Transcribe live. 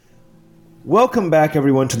Welcome back,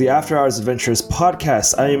 everyone, to the After Hours Adventures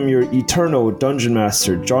podcast. I am your eternal dungeon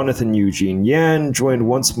master, Jonathan Eugene Yan, joined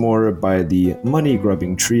once more by the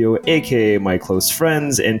money-grubbing trio, aka my close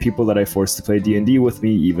friends and people that I force to play D&D with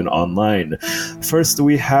me, even online. First,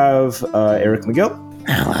 we have Eric Miguel.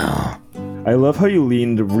 Hello. I love how you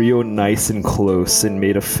leaned real nice and close and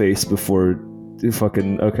made a face before you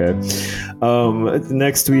fucking... Okay.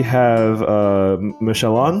 Next, we have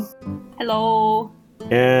Michelle. Hello.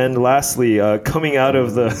 And lastly, coming out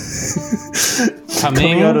of the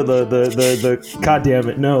coming out of the god damn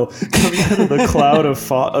it, no, coming out of the cloud of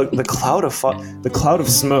the cloud of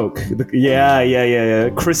smoke. Yeah.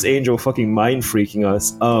 Chris Angel fucking mind freaking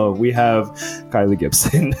us. We have Kylie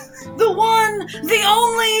Gibson. The one, the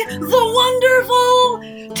only, the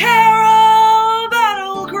wonderful Tara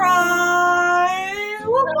Battlecry.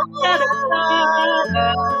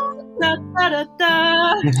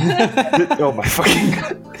 Oh my fucking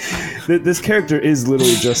god. This character is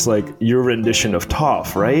literally just like your rendition of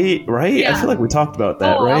Toph, right? Yeah. I feel like we talked about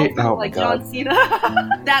that, right? Oh my god. John Cena.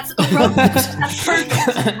 That's that's perfect.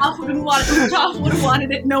 Toph would have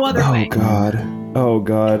wanted it no other way. Oh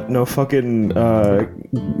god. No, fucking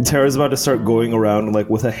Tara's about to start going around like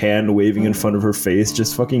with a hand waving in front of her face,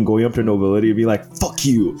 just fucking going up to nobility and be like, fuck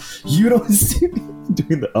you. You don't see me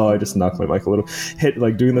doing the... Oh, I just knocked my mic a little.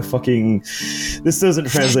 Doing the fucking... This doesn't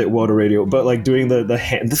translate well to radio, but like doing the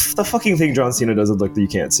hand... The fucking thing John Cena does with like the you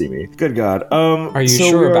can't see me. Good god. Are you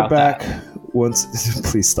sure about that?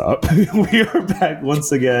 Please stop. We are back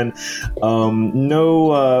once again.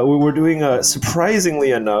 We're doing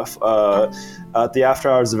surprisingly enough at the After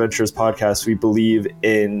Hours Adventures podcast, we believe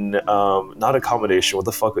in not accommodation. What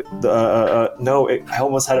the fuck? I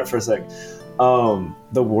almost had it for a second.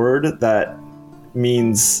 The word that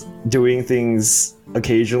means doing things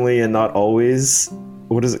occasionally and not always.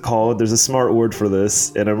 What is it called? There's a smart word for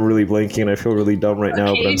this, and I'm really blanking. I feel really dumb right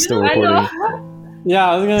now, but I'm still recording.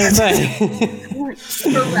 Yeah, I was gonna say.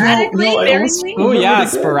 Sporadically? Oh yeah,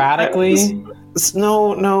 sporadically.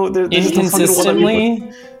 No.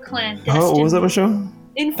 Inconsistently. Clandestine. Oh, what was that, Michelle?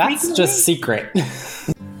 That's just secret.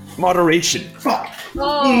 Moderation. Fuck.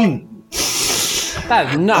 Oh.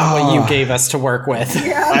 That's not what you gave us to work with.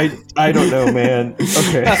 Yeah. I don't know, man.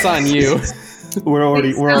 Okay. That's on you. We're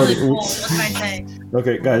already. What can I say?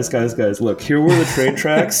 Okay, guys. Look, here were the train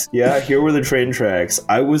tracks. Yeah, here were the train tracks.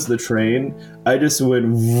 I was the train. I just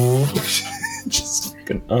went. Just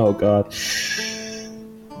fucking. Oh god.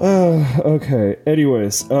 Okay.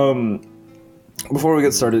 Anyways, before we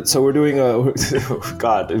get started, so we're doing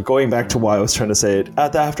going back to why I was trying to say it.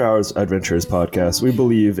 At the After Hours Adventures podcast, we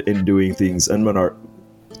believe in doing things in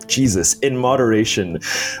moderation,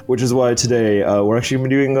 which is why today we're actually going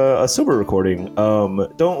to be doing a sober recording.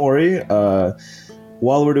 Don't worry,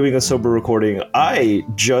 while we're doing a sober recording, I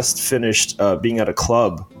just finished being at a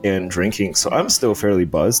club and drinking, so I'm still fairly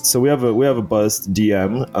buzzed. So we have a buzzed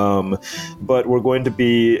DM, but we're going to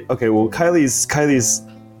be okay. Well, Kylie's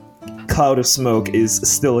cloud of smoke is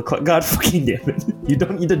still a god fucking damn it. You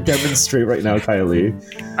don't need to demonstrate right now, Kylie.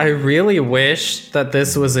 I really wish that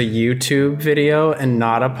this was a YouTube video and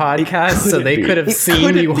not a podcast, so they could have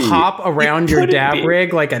seen you hop around your dab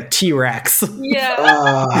rig like a T-Rex. Yeah.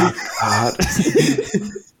 God.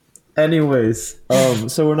 Anyways,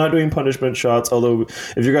 so we're not doing punishment shots, although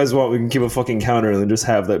if you guys want, we can keep a fucking counter and then just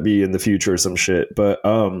have that be in the future or some shit. But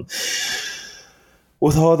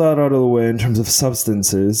with all that out of the way in terms of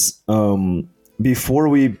substances, before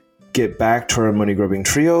we get back to our money-grubbing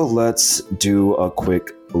trio, let's do a quick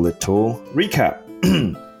little recap.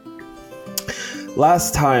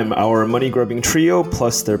 Last time, our money-grubbing trio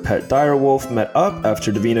plus their pet direwolf met up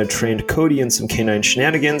after Davina trained Cody in some canine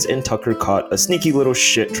shenanigans and Tucker caught a sneaky little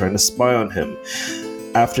shit trying to spy on him.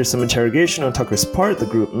 After some interrogation on Tucker's part, the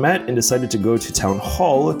group met and decided to go to Town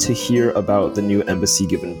Hall to hear about the new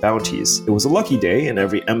embassy-given bounties. It was a lucky day, and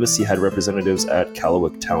every embassy had representatives at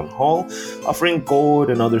Calawick Town Hall, offering gold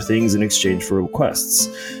and other things in exchange for requests.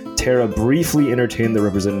 Tara briefly entertained the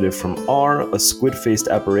representative from R, a squid-faced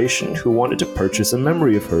apparition who wanted to purchase a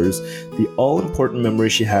memory of hers, the all-important memory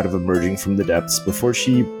she had of emerging from the depths before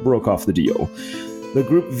she broke off the deal. The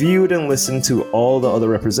group viewed and listened to all the other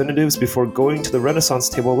representatives before going to the Renaissance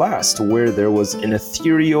table last, where there was an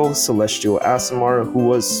ethereal celestial Aasimar who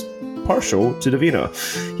was partial to Davina.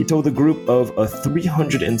 He told the group of a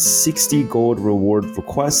 360 gold reward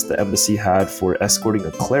request the embassy had for escorting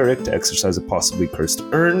a cleric to exercise a possibly cursed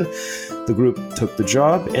urn. The group took the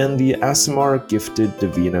job, and the Aasimar gifted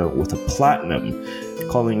Davina with a platinum,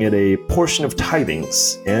 calling it a portion of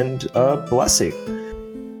tithings and a blessing.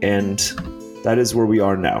 And that is where we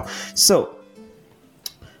are now. So,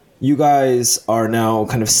 you guys are now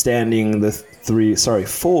kind of standing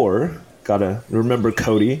four. Gotta remember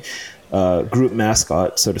Cody, group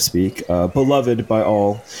mascot, so to speak, beloved by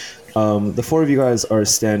all. The four of you guys are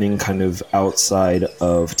standing kind of outside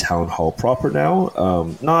of Town Hall proper now.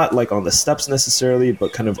 Not like on the steps necessarily,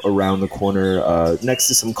 but kind of around the corner, next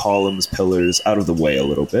to some columns, pillars, out of the way a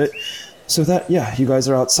little bit. So that, yeah, you guys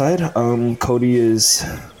are outside. Cody is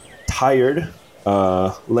tired,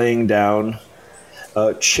 laying down,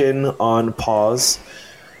 chin on paws.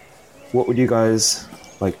 What would you guys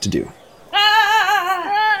like to do? Woo!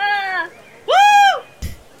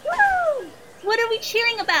 Woo! What are we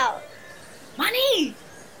cheering about? Money!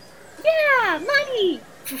 Yeah, money!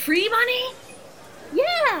 For free money?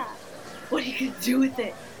 Yeah! What are you gonna do with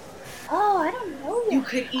it? Oh, I don't know yet. You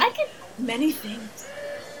could eat many things.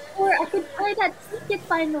 Or I could buy that ticket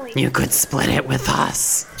finally. You could split it with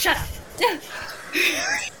us. Shut up.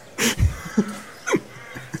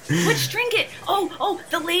 Which trinket? Oh,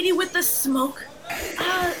 the lady with the smoke.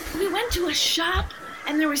 We went to a shop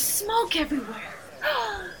and there was smoke everywhere.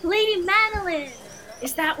 Lady Madeline.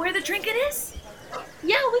 Is that where the trinket is?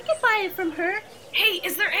 Yeah, we could buy it from her. Hey,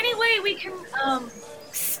 is there any way we can,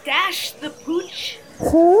 stash the pooch?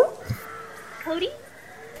 Who? Cody?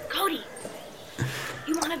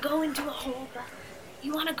 You wanna go into a hole, but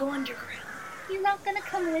you wanna go underground. You're not gonna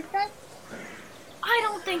come with us? I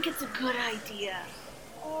don't think it's a good idea.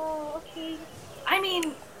 Oh, okay. I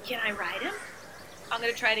mean, can I ride him? I'm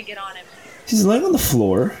gonna try to get on him. He's laying on the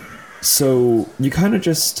floor, so you kind of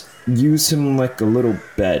just use him like a little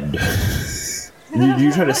bed.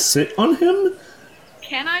 you try to sit on him?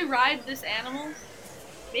 Can I ride this animal?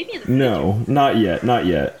 Maybe in the No, future. not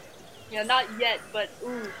yet. Yeah, not yet, but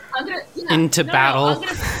ooh. I'm gonna battle. I'm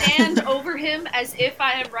gonna stand over him as if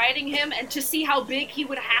I am riding him, and to see how big he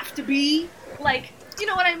would have to be. Like, you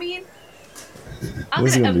know what I mean? I'm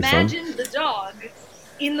gonna imagine the dog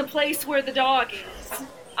in the place where the dog is.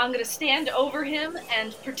 I'm gonna stand over him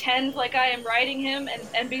and pretend like I am riding him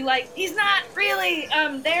and be like, he's not really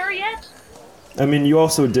there yet. I mean, you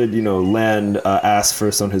also did, land ass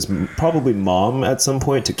first on his probably mom at some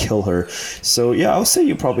point to kill her. So, yeah, I'll say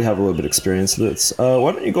you probably have a little bit of experience with this.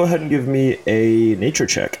 Why don't you go ahead and give me a nature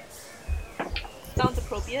check? Sounds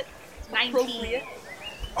appropriate. 19.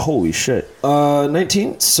 Holy shit.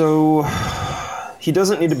 19? So, he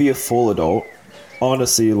doesn't need to be a full adult.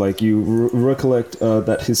 Honestly, like, you recollect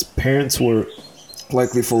that his parents were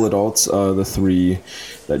likely full adults, the three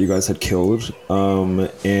that you guys had killed.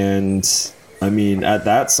 And... I mean, at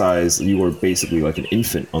that size, you were basically like an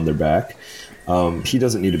infant on their back. He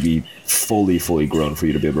doesn't need to be fully grown for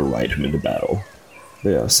you to be able to ride him into battle. But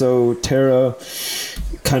yeah, so Tara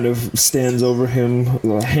kind of stands over him,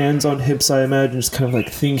 hands on hips, I imagine, just kind of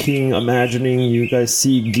like thinking, imagining. You guys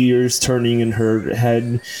see gears turning in her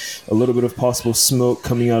head, a little bit of possible smoke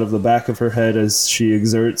coming out of the back of her head as she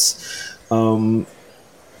exerts.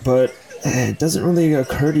 But it doesn't really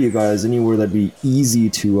occur to you guys anywhere that'd be easy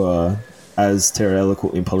to... as Tara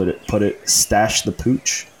eloquently put it, stash the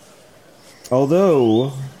pooch.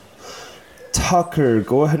 Although, Tucker,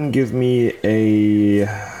 go ahead and give me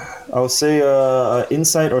I'll say a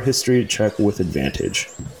insight or history check with advantage.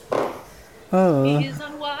 He is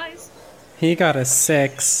unwise. He got a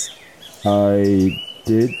 6. I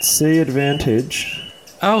did say advantage.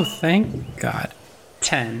 Oh, thank God.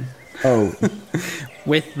 10. Oh.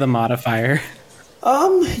 With the modifier.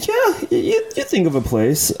 Yeah, you think of a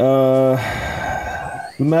place.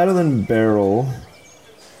 Madeline Barrel.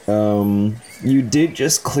 You did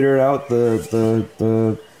just clear out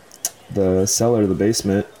the cellar, the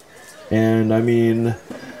basement, and I mean,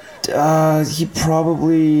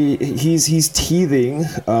 he's teething.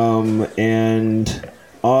 And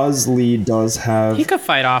Osley does have. He could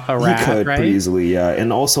fight off a rat, he could right? pretty easily, yeah.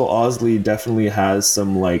 And also, Osley definitely has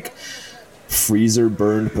some like freezer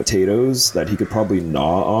burned potatoes that he could probably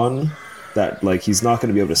gnaw on. That like he's not going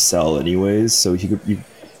to be able to sell anyways. So you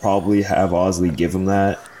probably have Osley give him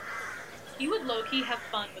that. He would low-key have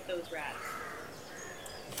fun with those rats.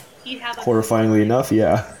 He'd have Horrifyingly enough,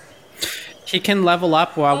 yeah. He can level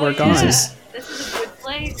up while we're gone. This is a good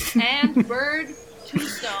place. And bird, 2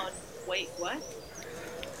 stone. Wait, what?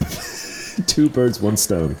 2 birds, 1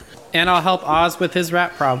 stone. And I'll help Oz with his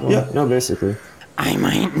rat problem. Yeah, no, basically. I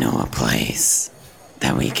might know a place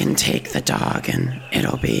that we can take the dog and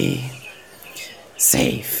it'll be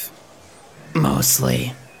safe.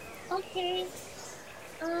 Mostly. Okay. Is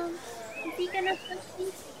he gonna have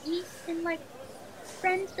things to eat and like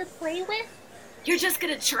friends to play with? You're just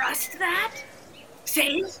gonna trust that?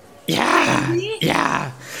 Safe? Yeah.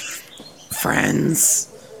 Yeah. Friends.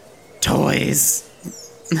 Toys.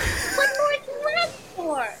 What more can you ask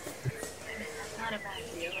for?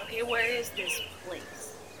 Okay, where is this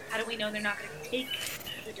place? How do we know they're not going to take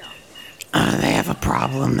the dog? They have a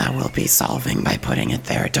problem that we'll be solving by putting it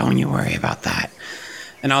there. Don't you worry about that.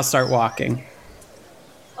 And I'll start walking.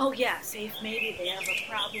 Oh yeah, safe. Maybe they have a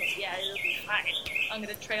problem. Yeah, it'll be fine. I'm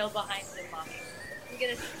gonna trail behind them, Mommy. I'm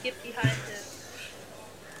gonna skip behind them.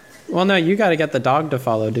 Well, no, you got to get the dog to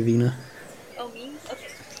follow Davina. Oh, me? Okay.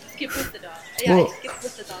 Skip with the dog. Yeah, I skipped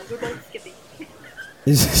with the dog. We're both skipping.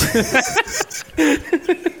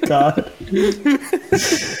 God.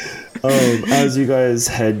 As you guys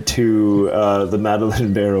head to the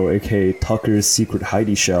Madeline Barrow, aka Tucker's secret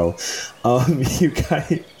hidey shell, you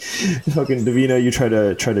guys, fucking Davina, you try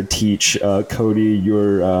to teach Cody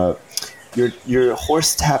your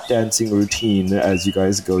horse tap dancing routine as you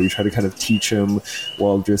guys go. You try to kind of teach him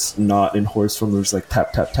while just not in horse form, just like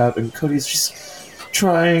tap tap tap, and Cody's just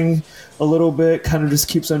trying a little bit, kind of just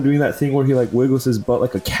keeps on doing that thing where he like wiggles his butt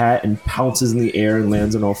like a cat and pounces in the air and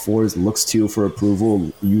lands on all fours, looks to you for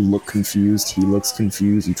approval. You look confused, he looks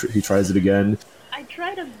confused, he tries it again. I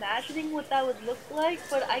tried imagining what that would look like,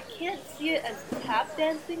 but I can't see it as tap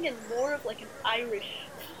dancing and more of like an Irish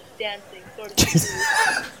dancing sort of thing.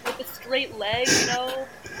 With a straight leg, you know?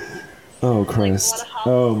 Oh Christ.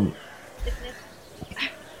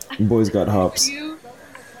 Boys got hops.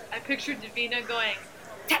 I pictured Davina going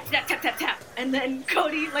tap tap tap tap tap, and then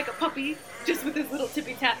Cody like a puppy, just with his little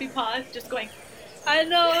tippy tappy paws, just going. I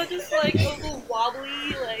know, just like a little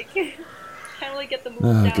wobbly, like kind of like get the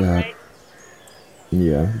moves down right.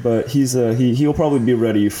 Yeah, but he'll probably be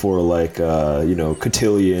ready for like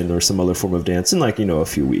cotillion or some other form of dance in like a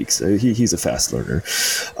few weeks. He's a fast learner.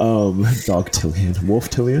 Dog-tillion,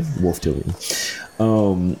 wolf-tillion.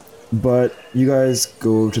 But you guys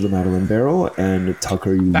go to the Madeline Barrel, and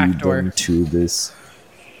Tucker, you lead them to this.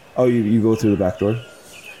 Oh, you go through the back door?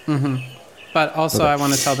 Mm-hmm. But also, I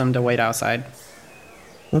want to tell them to wait outside.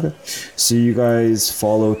 Okay. So you guys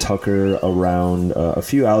follow Tucker around a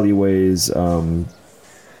few alleyways.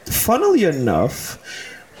 Funnily enough,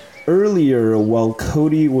 earlier, while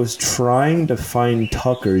Cody was trying to find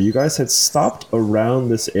Tucker, you guys had stopped around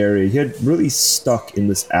this area. He had really stuck in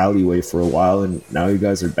this alleyway for a while, and now you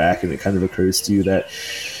guys are back, and it kind of occurs to you that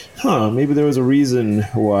maybe there was a reason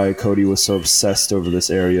why Cody was so obsessed over this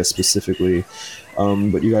area specifically.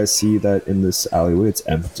 But you guys see that in this alleyway, it's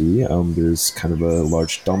empty. There's kind of a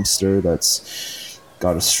large dumpster that's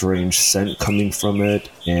got a strange scent coming from it,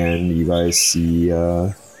 and you guys see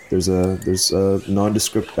there's a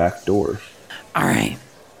nondescript back door. All right,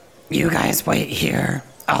 you guys wait here.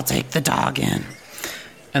 I'll take the dog in.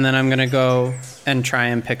 And then I'm going to go and try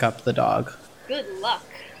and pick up the dog. Good luck.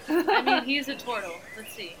 I mean, he's a turtle.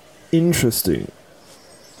 Let's see. Interesting.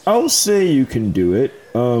 I'll say you can do it.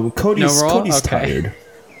 Cody's tired.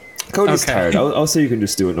 Cody's tired. I'll say you can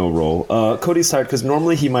just do it, no roll. Cody's tired because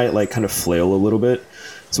normally he might like kind of flail a little bit.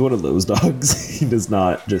 It's one of those dogs. He does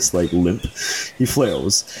not just like limp. He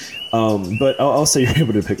flails. But I'll say you're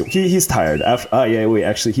able to pick him. He's tired.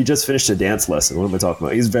 Actually, he just finished a dance lesson. What am I talking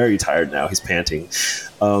about? He's very tired now. He's panting.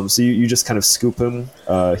 So you just kind of scoop him.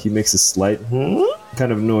 He makes a slight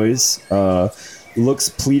kind of noise. Looks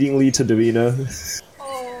pleadingly to Davina.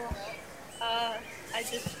 I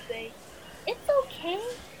just say, it's okay.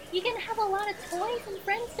 You can have a lot of toys and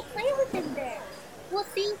friends to play with in there. We'll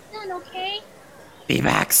see you soon, okay? Be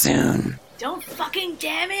back soon. Don't fucking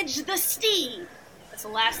damage the steed. That's the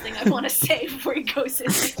last thing I want to say before he goes in.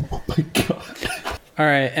 Oh my god. All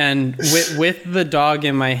right, and with the dog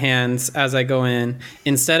in my hands as I go in,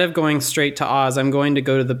 instead of going straight to Oz, I'm going to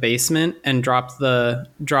go to the basement and drop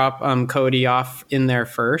Cody off in there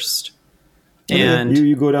first. And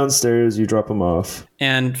you go downstairs, you drop him off,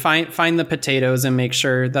 and find the potatoes and make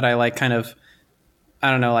sure that I like kind of, I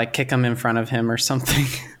don't know, like kick them in front of him or something.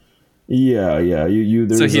 Yeah.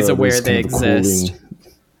 So he's aware they exist.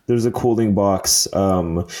 There's a cooling box.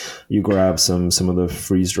 You grab some of the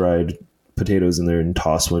freeze dried potatoes in there and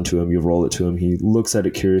toss one to him. You roll it to him. He looks at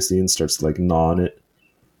it curiously and starts to like gnaw on it.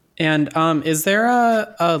 And is there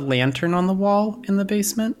a lantern on the wall in the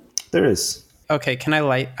basement? There is. Okay,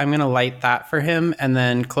 I'm going to light that for him and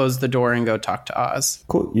then close the door and go talk to Oz.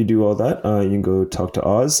 Cool. You do all that. You can go talk to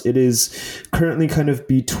Oz. It is currently kind of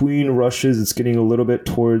between rushes. It's getting a little bit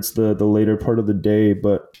towards the later part of the day,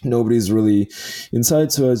 but nobody's really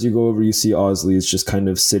inside. So as you go over, you see Ozzy is just kind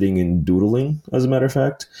of sitting and doodling, as a matter of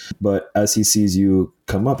fact. But as he sees you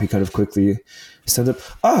come up, he kind of quickly stands up.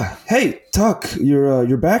 Hey, Tuck,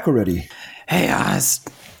 you're back already. Hey, Oz.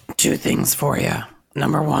 2 things for you.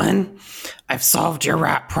 Number 1, I've solved your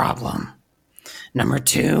rat problem. Number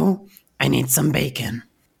 2, I need some bacon.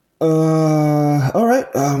 All right.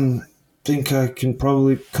 Think I can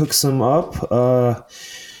probably cook some up.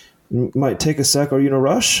 Might take a sec. Are you in a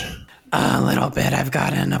rush? A little bit. I've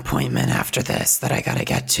got an appointment after this that I gotta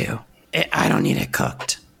get to. I don't need it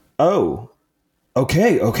cooked. Oh.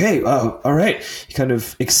 Okay. All right. He kind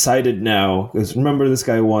of excited now because remember, this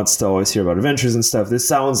guy wants to always hear about adventures and stuff. This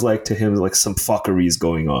sounds like to him like some fuckery is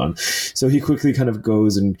going on. So he quickly kind of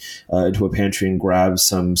goes into a pantry and grabs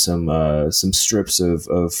some strips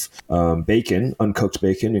of bacon, uncooked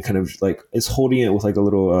bacon, and kind of like is holding it with like a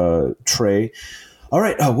little tray. All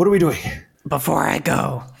right. What are we doing? Before I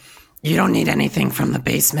go, you don't need anything from the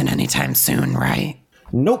basement anytime soon, right?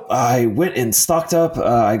 Nope, I went and stocked up.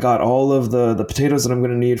 I got all of the potatoes that I'm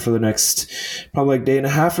going to need for the next probably like day and a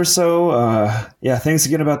half or so. Yeah, thanks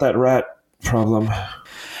again about that rat problem.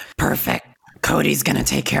 Perfect. Cody's going to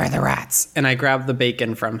take care of the rats. And I grab the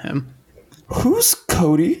bacon from him. Who's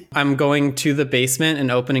Cody? I'm going to the basement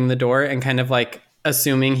and opening the door and kind of like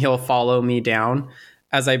assuming he'll follow me down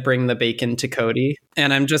as I bring the bacon to Cody.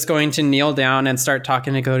 And I'm just going to kneel down and start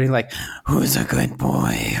talking to Cody like, who's a good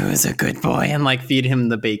boy? Who's a good boy? And like feed him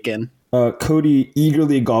the bacon. Cody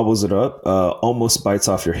eagerly gobbles it up, almost bites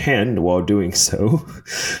off your hand while doing so,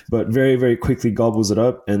 but very, very quickly gobbles it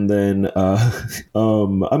up. And then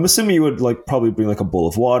I'm assuming you would like probably bring like a bowl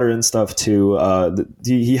of water and stuff too.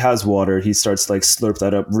 He has water. He starts to, like slurp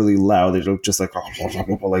that up really loud. They don't just like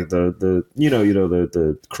the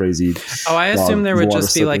crazy. Oh, I assume there would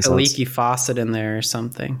just be like a leaky faucet in there or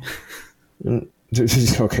something.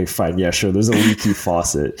 Okay, fine. Yeah, sure. There's a leaky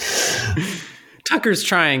faucet. Tucker's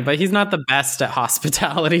trying, but he's not the best at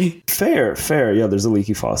hospitality. Fair. Yeah, there's a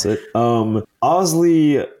leaky faucet.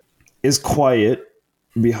 Osley is quiet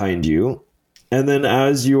behind you. And then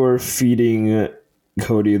as you're feeding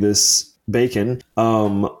Cody this bacon,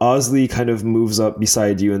 Osley kind of moves up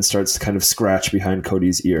beside you and starts to kind of scratch behind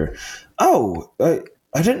Cody's ear. Oh, I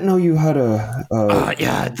didn't know you had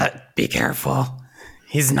be careful.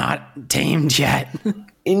 He's not tamed yet.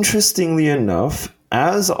 Interestingly enough,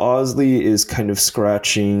 as Osley is kind of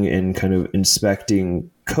scratching and kind of inspecting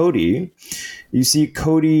Cody, you see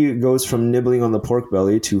Cody goes from nibbling on the pork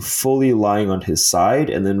belly to fully lying on his side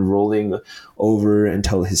and then rolling over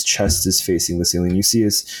until his chest is facing the ceiling. You see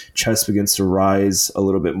his chest begins to rise a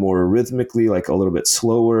little bit more rhythmically, like a little bit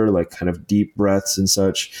slower, like kind of deep breaths and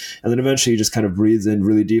such. And then eventually he just kind of breathes in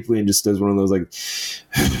really deeply and just does one of those like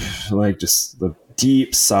like just the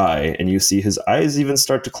deep sigh, and you see his eyes even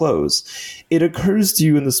start to close. It occurs to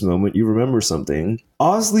you in this moment, you remember something.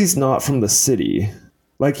 Osley's not from the city.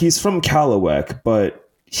 Like, he's from Callawek, but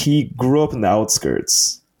he grew up in the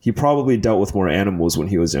outskirts. He probably dealt with more animals when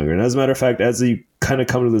he was younger. And as a matter of fact, as he kind of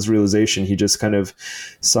come to this realization, he just kind of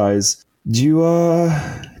sighs. Do you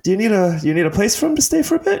need a place for him to stay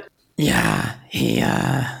for a bit? Yeah, he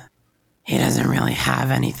doesn't really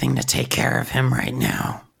have anything to take care of him right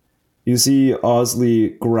now. You see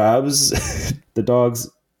Osley grabs the dog's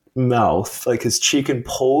mouth, like his cheek, and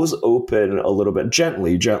pulls open a little bit,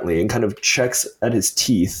 gently, and kind of checks at his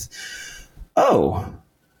teeth. Oh,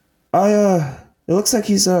 it looks like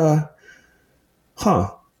he's, This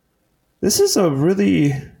is a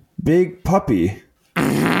really big puppy.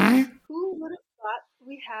 Who would have thought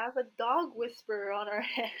we have a dog whisperer on our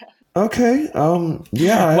hands? Okay,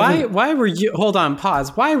 yeah. Why were you, hold on,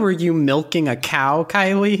 pause. Why were you milking a cow,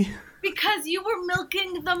 Kylie? Because you were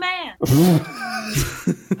milking the man.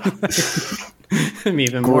 I'm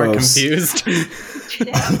even more confused.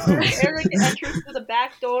 Eric enters through the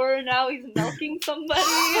back door, and now he's milking somebody.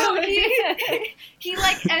 He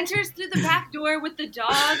like enters through the back door with the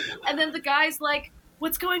dog, and then the guy's like,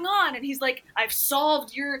 "What's going on?" And he's like, "I've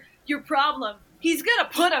solved your problem." He's gonna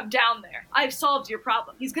put him down there. I've solved your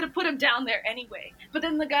problem. He's gonna put him down there anyway. But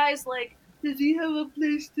then the guy's like, "Does he have a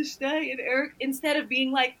place to stay?" And Eric, instead of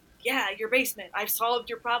being like, "Yeah, your basement. I've solved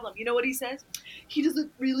your problem," you know what he says? He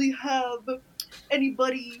doesn't really have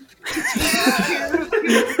anybody to take care of him.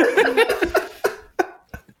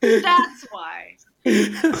 That's why.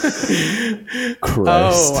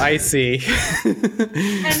 Christ. Oh, I see.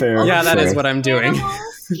 Fair. Yeah, that is what I'm doing.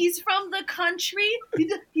 He's from the country. He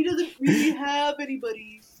doesn't really have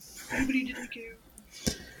anybody to take care of.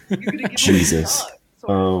 You're gonna give Jesus. him a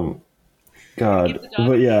dog. God,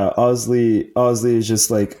 but yeah, Osley is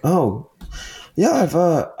just like, oh, yeah,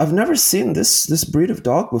 I've never seen this breed of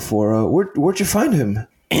dog before. Where'd you find him?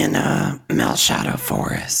 In Melshadow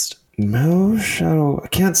Forest. Melshadow. I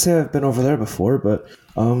can't say I've been over there before, but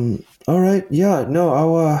all right, yeah, no,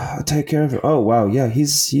 I'll take care of it. Oh wow, yeah,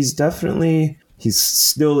 he's definitely. He's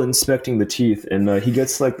still inspecting the teeth, and he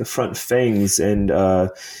gets like the front fangs, and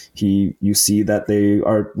you see that they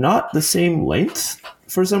are not the same length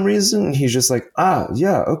for some reason. He's just like,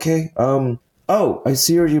 yeah, okay. Oh, I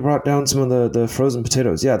see you brought down some of the frozen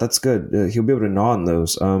potatoes. Yeah, that's good. He'll be able to gnaw on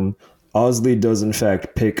those. Osley does, in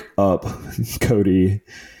fact, pick up Cody.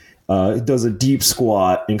 Does a deep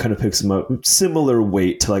squat and kind of picks him up, similar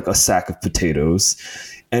weight to like a sack of potatoes,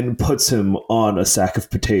 and puts him on a sack of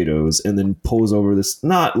potatoes, and then pulls over this,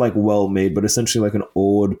 not like well made, but essentially like an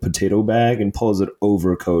old potato bag, and pulls it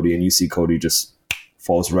over Cody, and you see Cody just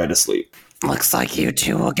falls right asleep. Looks like you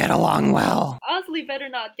two will get along well. Osley better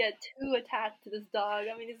not get too attached to this dog.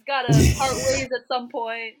 I mean, he's gotta part ways at some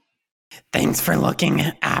point. Thanks for looking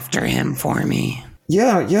after him for me.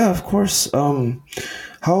 Yeah, of course. How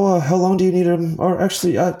long do you need him? Or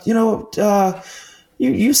actually,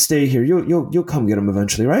 you stay here. You'll come get him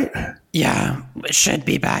eventually, right? Yeah, should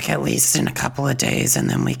be back at least in a couple of days, and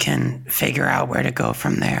then we can figure out where to go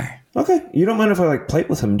from there. Okay. You don't mind if I like play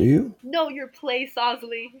with him, do you? Know your place,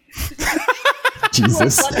 Osley.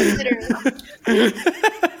 Jesus.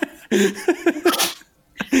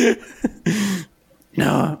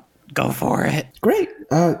 No, go for it. Great.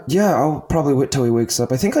 Yeah, I'll probably wait till he wakes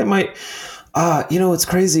up. I think I might. It's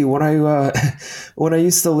crazy. When I when I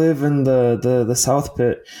used to live in the South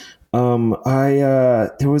Pit,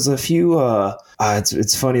 there was a few.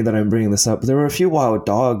 It's funny that I'm bringing this up. But there were a few wild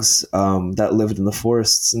dogs that lived in the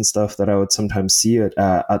forests and stuff that I would sometimes see at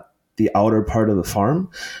the outer part of the farm,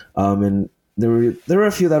 and there were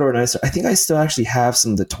a few that were nicer. I think I still actually have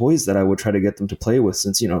some of the toys that I would try to get them to play with,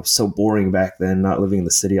 since so boring back then, not living in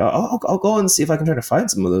the city. I'll go and see if I can try to find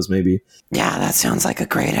some of those maybe. Yeah, that sounds like a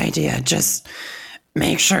great idea. Just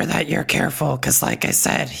make sure that you're careful, because like I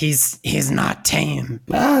said, he's not tame.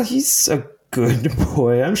 He's a good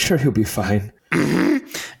boy. I'm sure he'll be fine. Mm-hmm.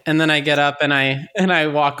 And then I get up and I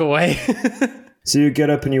walk away. So you get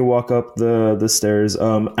up and you walk up the stairs.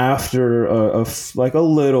 After a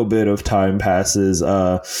little bit of time passes,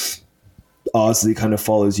 Osley kind of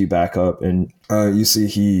follows you back up, and you see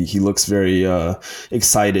he looks very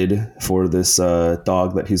excited for this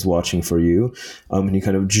dog that he's watching for you. And he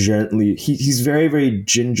kind of gently, he's very, very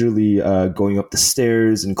gingerly going up the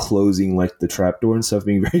stairs and closing like the trapdoor and stuff,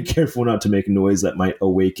 being very careful not to make noise that might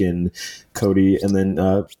awaken Cody. And then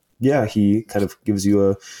he kind of gives you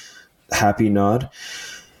a happy nod.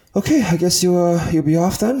 Okay, I guess you'll be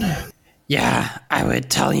off then. Yeah, I would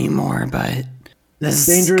tell you more, but this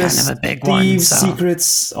dangerous, is kind of a big thieves, one. So.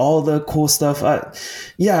 Secrets, all the cool stuff.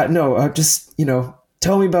 Just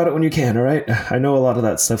tell me about it when you can. All right, I know a lot of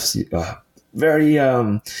that stuff's very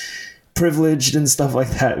privileged and stuff like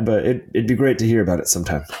that, but it'd be great to hear about it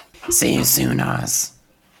sometime. See you soon, Oz.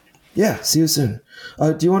 Yeah, see you soon.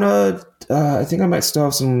 Do you want to? I think I might still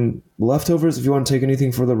have some leftovers if you want to take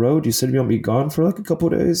anything for the road. You said you won't be gone for like a couple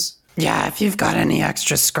of days. Yeah, if you've got any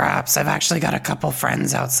extra scraps. I've actually got a couple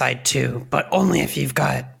friends outside too, but only if you've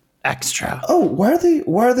got extra. Oh, why are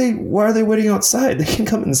they waiting outside? They can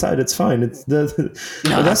come inside. It's fine. It's the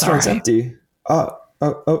restaurant's empty.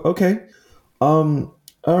 Okay. All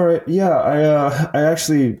right. Yeah, I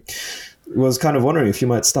actually was kind of wondering if you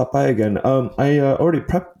might stop by again. I already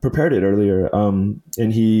prepared it earlier.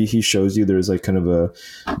 And he shows you there's like kind of a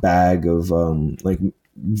bag of like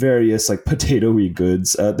various like potato-y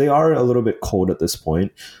goods. They are a little bit cold at this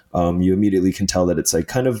point. You immediately can tell that it's like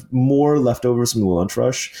kind of more leftovers from the lunch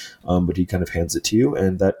rush. But he kind of hands it to you,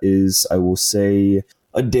 and that is, I will say,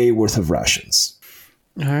 a day worth of rations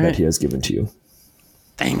that he has given to you.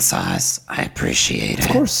 Thanks, Oz. I appreciate it.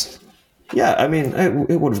 Of course. Yeah, I mean,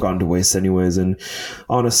 it would have gone to waste anyways, and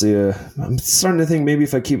honestly, I'm starting to think maybe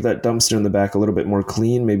if I keep that dumpster in the back a little bit more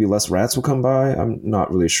clean, maybe less rats will come by. I'm not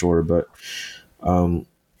really sure, but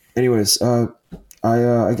anyways, I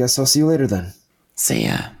guess I'll see you later then. See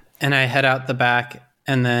ya. And I head out the back,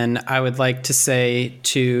 and then I would like to say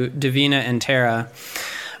to Davina and Tara,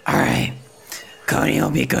 all right, Cody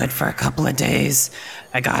will be good for a couple of days.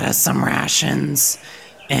 I got us some rations.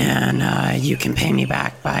 And you can pay me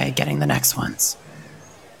back by getting the next ones.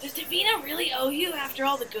 Does Davina really owe you after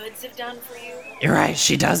all the goods have done for you? You're right,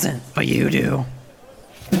 she doesn't, but you do.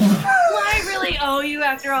 Do I really owe you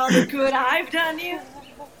after all the good I've done you?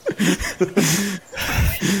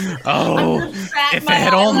 Oh, if it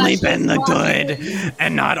had only been the good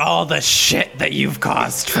and not all the shit that you've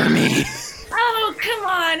caused for me. Oh, come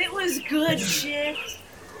on, it was good shit.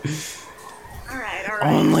 All right.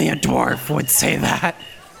 Only a dwarf would say that.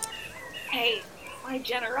 Hey, my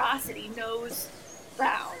generosity knows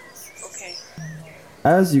bounds, okay?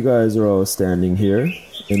 As you guys are all standing here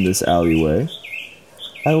in this alleyway,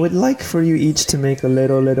 I would like for you each to make a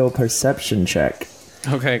little perception check.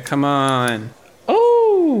 okay, come on.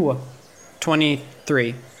 Oh!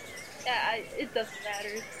 23. Yeah, it doesn't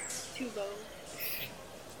matter. It's too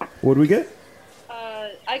low. What do we get?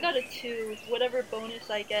 I got a 2. Whatever bonus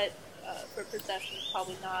I get for perception is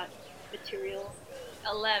probably not material.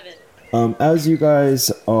 11. As you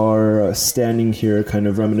guys are standing here kind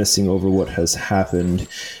of reminiscing over what has happened,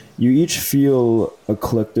 you each feel a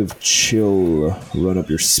collective chill run up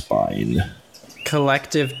your spine.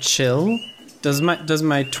 Collective chill? Does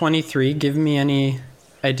my 23 give me any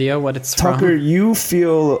idea what it's Tucker, from? you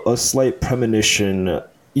feel a slight premonition.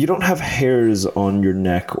 You don't have hairs on your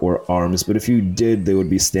neck or arms, but if you did, they would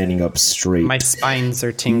be standing up straight. My spines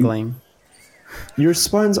are tingling. Your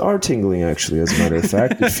spines are tingling, actually, as a matter of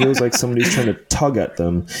fact. It feels like somebody's trying to tug at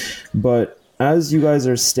them. But as you guys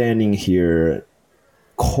are standing here,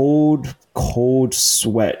 cold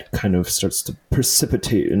sweat kind of starts to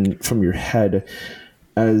precipitate from your head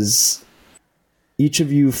as each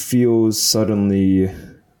of you feels suddenly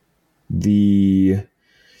the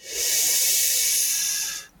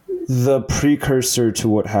precursor to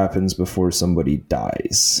what happens before somebody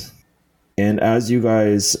dies. And as you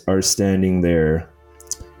guys are standing there,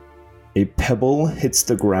 a pebble hits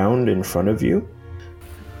the ground in front of you,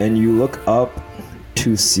 and you look up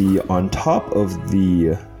to see on top of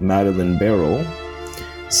the Madeline barrel,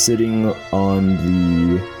 sitting on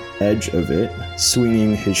the edge of it,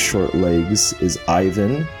 swinging his short legs, is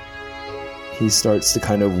Ivan. He starts to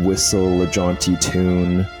kind of whistle a jaunty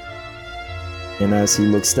tune, and as he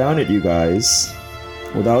looks down at you guys,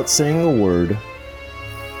 without saying a word,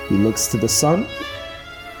 he looks to the sun.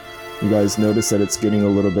 You guys notice that it's getting a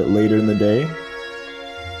little bit later in the day.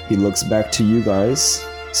 He looks back to you guys,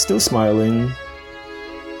 still smiling,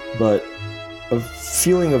 but a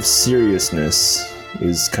feeling of seriousness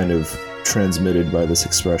is kind of transmitted by this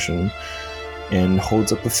expression, and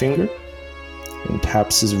holds up a finger and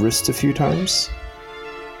taps his wrist a few times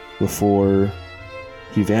before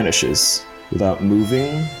he vanishes without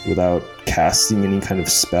moving, without casting any kind of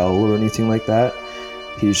spell or anything like that.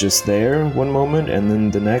 He's just there one moment, and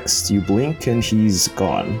then the next you blink and he's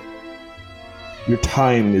gone. Your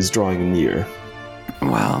time is drawing near.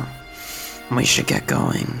 Well, we should get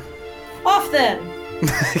going. Off then!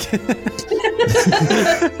 Is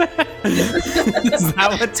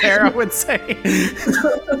that what Tara would say?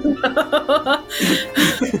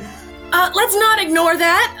 Let's not ignore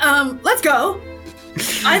that. Let's go.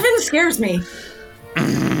 Ivan scares me.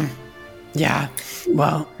 Yeah,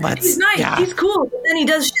 well, let's... He's nice, yeah. he's cool, but then he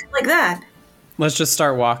does shit like that. Let's just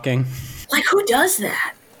start walking. Like, who does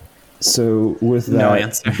that? So with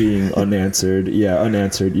that being unanswered,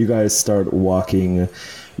 you guys start walking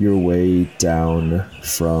your way down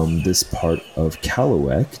from this part of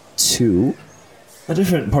Callowek to a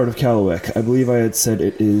different part of Callowek. I believe I had said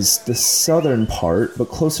it is the southern part, but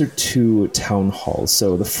closer to Town Hall.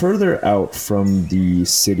 So the further out from the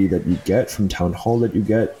city that you get, from Town Hall that you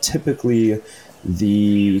get, typically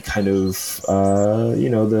the kind of,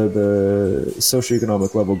 the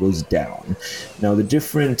socioeconomic level goes down. Now, the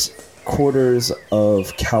different quarters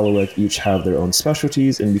of Callowek each have their own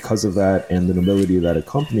specialties, and because of that and the nobility that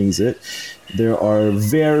accompanies it, there are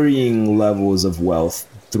varying levels of wealth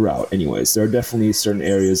throughout. Anyways, there are definitely certain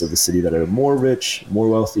areas of the city that are more rich, more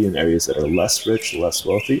wealthy, and areas that are less rich, less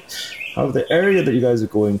wealthy. However, the area that you guys are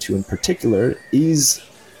going to in particular is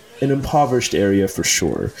an impoverished area for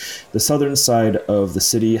sure. The southern side of the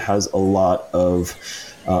city has a lot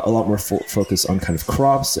more focus on kind of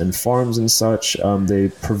crops and farms and such. They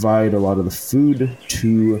provide a lot of the food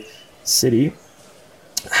to city.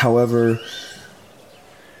 However,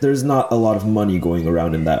 there's not a lot of money going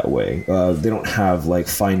around in that way. They don't have like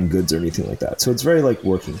fine goods or anything like that. So it's very like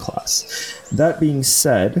working class. That being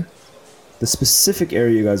said, the specific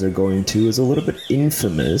area you guys are going to is a little bit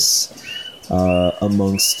infamous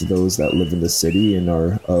amongst those that live in the city and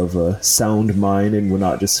are of a sound mind and will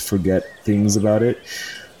not just forget things about it.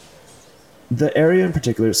 The area in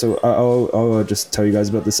particular, so I'll just tell you guys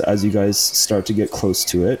about this as you guys start to get close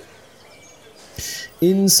to it.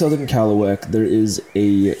 In southern Callowek, there is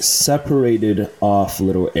a separated off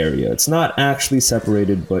little area. It's not actually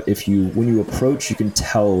separated, but when you approach, you can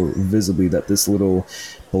tell visibly that this little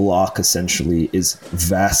block essentially is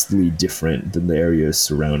vastly different than the areas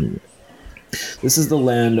surrounding it. This is the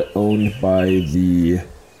land owned by the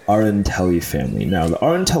Arantelli family. Now, the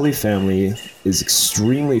Arantelli family is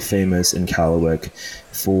extremely famous in Callowek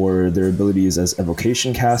for their abilities as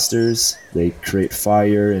evocation casters. They create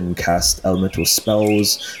fire and cast elemental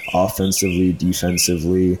spells offensively,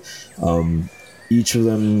 defensively. Each of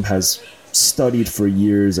them has studied for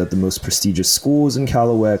years at the most prestigious schools in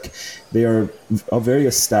Callowek. They are a very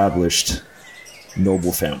established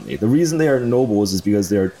noble family. The reason they are nobles is because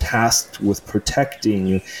they are tasked with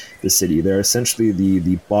protecting the city. They're essentially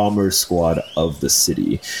the bomber squad of the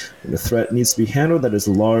city. When a threat needs to be handled that is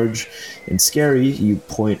large and scary, you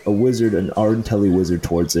point a wizard, an Ardentelli wizard,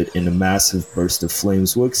 towards it, and a massive burst of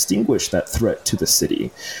flames will extinguish that threat to the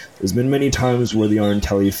city. There's been many times where the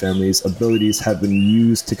Ardentelli family's abilities have been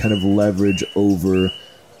used to kind of leverage over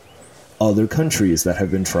other countries that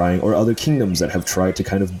have been trying, or other kingdoms that have tried to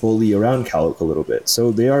kind of bully around Kaluk a little bit.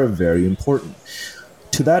 So they are very important.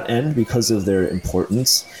 To that end, because of their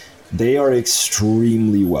importance, they are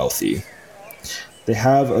extremely wealthy. They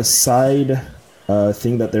have a side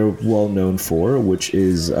thing that they're well known for, which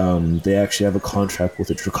is they actually have a contract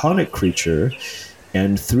with a draconic creature,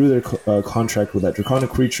 and through their contract with that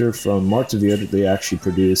draconic creature from Martavir, they actually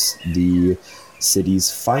produce the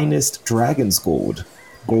city's finest dragon's gold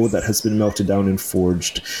that has been melted down and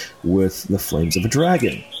forged with the flames of a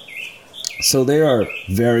dragon. So they are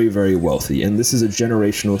very, very wealthy, and this is a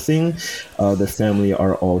generational thing. Their family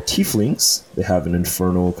are all tieflings. They have an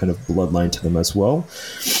infernal kind of bloodline to them as well.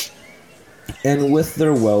 And with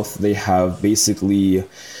their wealth, they have basically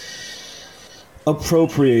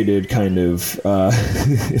appropriated kind of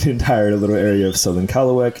an entire little area of southern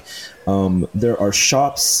Kalawek. There are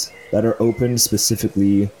shops that are open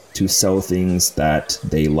specifically to sell things that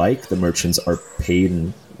they like. The merchants are paid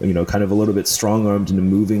and, kind of a little bit strong-armed into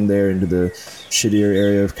moving there into the shittier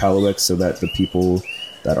area of Kalawek so that the people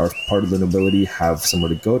that are part of the nobility have somewhere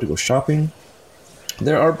to go shopping.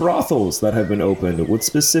 There are brothels that have been opened, with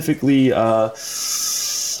specifically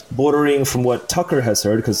bordering, from what Tucker has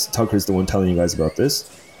heard, because Tucker's the one telling you guys about this,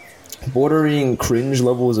 bordering cringe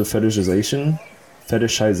levels of fetishization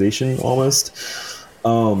almost,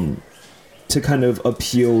 to kind of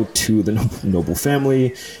appeal to the noble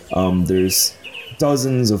family. There's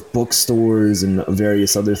dozens of bookstores and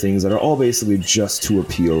various other things that are all basically just to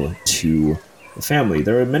appeal to the family.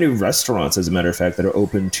 There are many restaurants, as a matter of fact, that are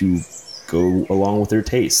open to go along with their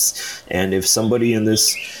tastes. And if somebody in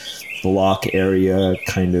this block area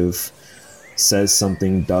kind of says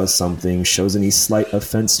something, does something, shows any slight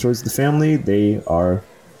offense towards the family, they are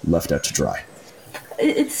left out to dry.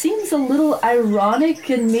 It seems a little ironic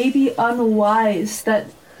and maybe unwise that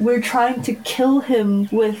we're trying to kill him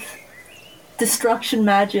with destruction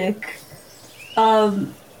magic,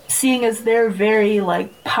 seeing as they're very,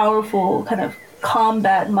 powerful, kind of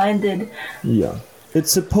combat-minded. Yeah.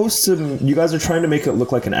 It's supposed to... You guys are trying to make it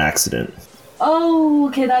look like an accident. Oh,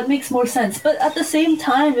 okay, that makes more sense. But at the same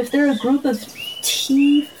time, if they're a group of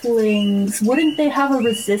tieflings, wouldn't they have a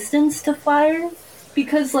resistance to fire?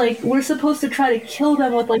 Because, we're supposed to try to kill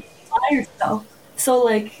them with, fire stuff. So,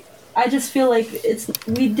 I just feel like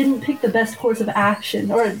we didn't pick the best course of action,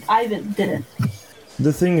 or Ivan didn't.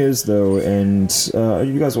 The thing is, though, and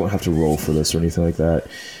you guys won't have to roll for this or anything like that,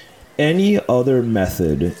 any other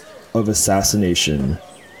method of assassination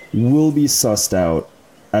will be sussed out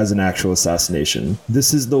as an actual assassination.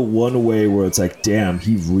 This is the one way where it's like, damn,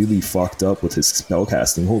 he really fucked up with his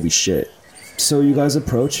spellcasting, holy shit. So you guys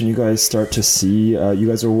approach and you guys start to see, you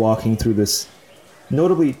guys are walking through this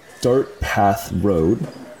notably dirt path road.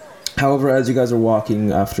 However, as you guys are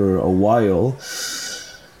walking, after a while,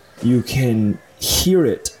 you can hear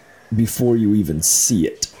it before you even see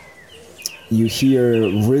it. You hear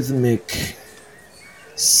rhythmic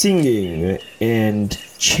singing and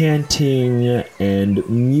chanting and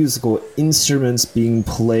musical instruments being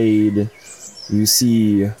played. You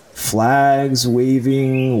see flags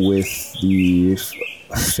waving with the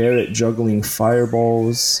ferret juggling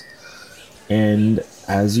fireballs, and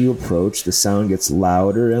as you approach, the sound gets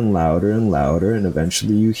louder and louder and louder, and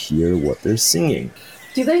eventually you hear what they're singing.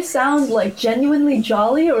 Do they sound genuinely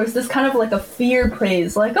jolly, or is this kind of a fear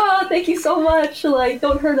praise, oh, thank you so much,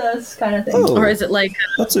 don't hurt us kind of thing? Oh, or is it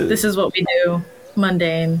this is what we do,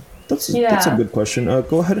 mundane? That's a good question.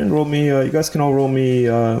 Go ahead and roll me, you guys can all roll me,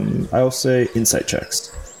 I'll say insight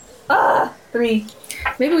checks. 3.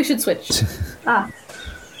 Maybe we should switch.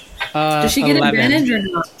 Does she get 11. advantage or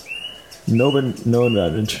not? No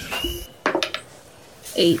advantage.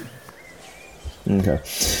 8. Okay.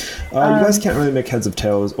 You guys can't really make heads of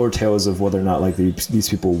tails or tails of whether or not these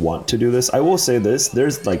people want to do this. I will say this: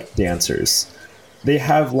 there's dancers. They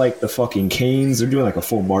have the fucking canes. They're doing a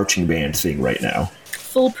full marching band thing right now.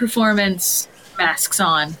 Full performance, masks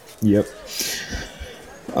on. Yep.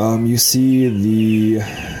 You see the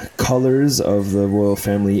colors of the royal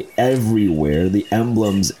family everywhere, the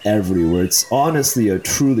emblems everywhere. It's honestly a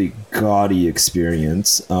truly gaudy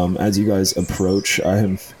experience. As you guys approach,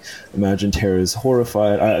 I imagine Tara is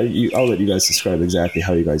horrified. I'll let you guys describe exactly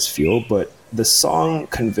how you guys feel, but the song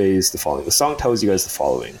conveys the following. The song tells you guys the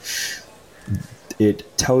following.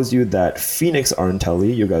 it tells you that Phoenix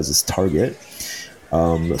Arentelli, your guys' target,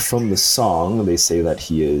 from the song, they say that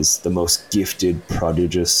he is the most gifted,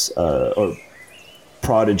 prodigious, or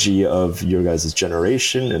prodigy of your guys'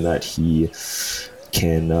 generation, and that he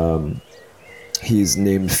can... he's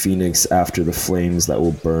named Phoenix after the flames that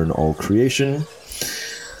will burn all creation.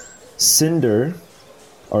 Cinder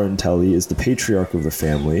Arentelli is the patriarch of the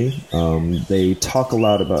family. They talk a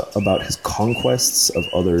lot about his conquests of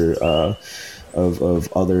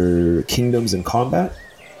other kingdoms in combat.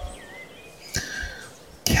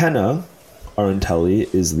 Kenna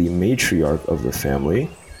Arentelli is the matriarch of the family.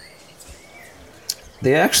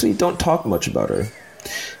 They actually don't talk much about her.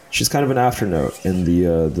 She's kind of an afternote in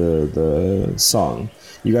the song.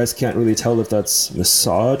 You guys can't really tell if that's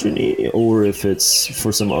misogyny or if it's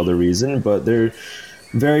for some other reason, but they're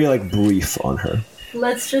very brief on her.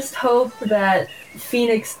 Let's just hope that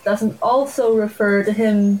Phoenix doesn't also refer to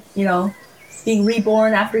him, being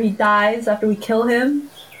reborn after he dies, after we kill him.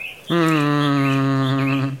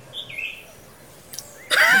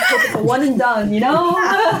 Hope it's a one and done,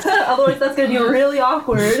 Otherwise that's gonna be really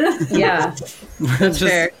awkward. Yeah. That's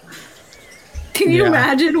fair. Can you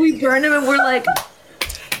imagine we burn him and we're like,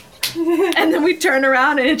 and then we turn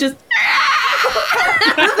around and it just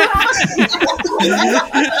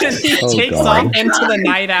and he takes off into the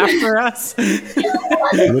night after us.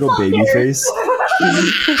 Little baby face.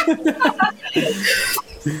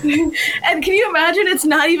 And can you imagine it's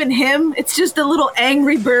not even him? It's just a little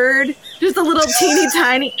angry bird. Just a little teeny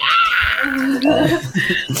tiny.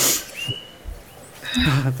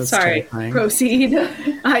 Sorry, terrifying. Proceed.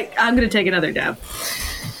 I'm going to take another dab.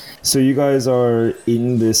 So you guys are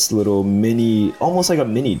in this little almost like a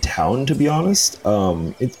mini town, to be honest.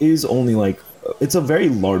 It is only it's a very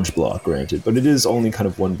large block, granted, but it is only kind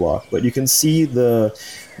of one block. But you can see the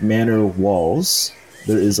manor walls.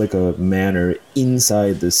 There is a manor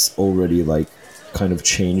inside this already kind of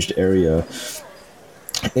changed area.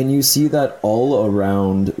 And you see that all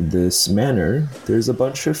around this manor, there's a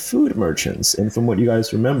bunch of food merchants. And from what you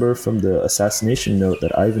guys remember from the assassination note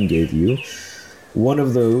that Ivan gave you, one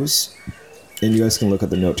of those, and you guys can look at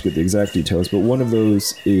the note to get the exact details, but one of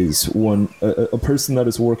those is a person that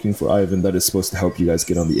is working for Ivan that is supposed to help you guys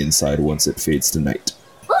get on the inside once it fades to night.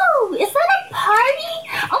 Ooh, is that a party?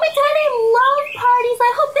 Oh my god, I love parties.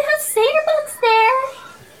 I hope they have Seder books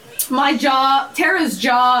there. Tara's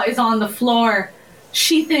jaw is on the floor.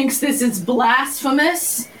 She thinks this is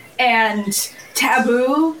blasphemous and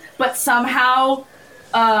taboo, but somehow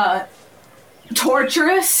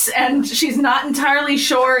torturous, and she's not entirely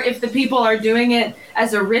sure if the people are doing it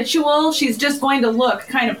as a ritual. She's just going to look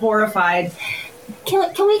kind of horrified. Can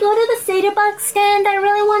we go to the Seder box stand? I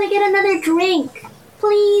really want to get another drink.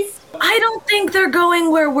 Please? I don't think they're going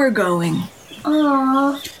where we're going.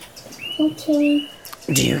 Aww. Okay.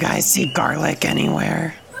 Do you guys see garlic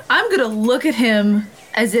anywhere? I'm gonna look at him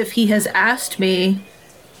as if he has asked me,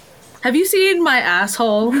 have you seen my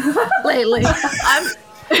asshole lately?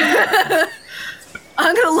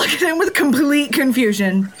 I'm gonna look at him with complete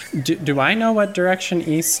confusion. Do I know what direction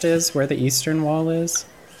east is, where the eastern wall is?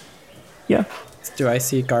 Yeah. Do I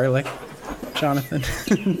see garlic, Jonathan?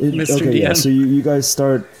 Mr. Okay, DM. yeah. So you guys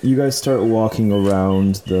start walking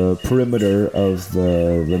around the perimeter of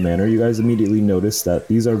the manor. You guys immediately notice that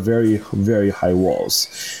these are very, very high walls.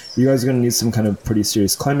 You guys are going to need some kind of pretty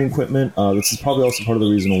serious climbing equipment. This is probably also part of the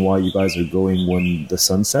reason why you guys are going when the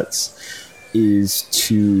sun sets, is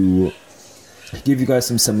to give you guys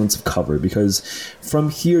some semblance of cover, because from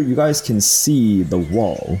here you guys can see the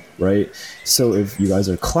wall, right? So if you guys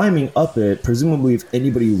are climbing up it, presumably if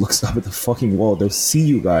anybody looks up at the fucking wall, they'll see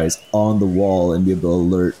you guys on the wall and be able to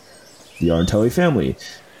alert the Arentelli family.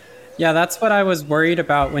 Yeah, that's what I was worried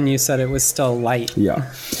about when you said it was still light. Yeah.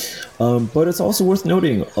 But it's also worth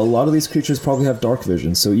noting, a lot of these creatures probably have dark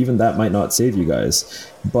vision, so even that might not save you guys.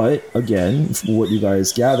 But again, what you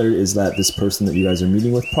guys gathered is that this person that you guys are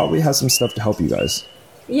meeting with probably has some stuff to help you guys.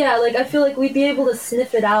 Yeah, I feel like we'd be able to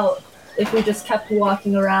sniff it out if we just kept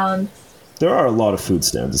walking around. There are a lot of food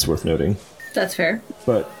stands, it's worth noting. That's fair.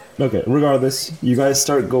 But, okay, regardless, you guys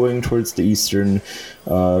start going towards the eastern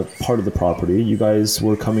part of the property. You guys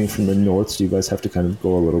were coming from the north, so you guys have to kind of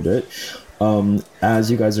go a little bit. As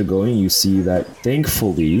you guys are going, you see that,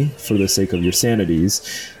 thankfully, for the sake of your sanities,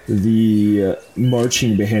 the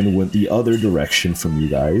marching band went the other direction from you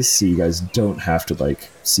guys, so you guys don't have to,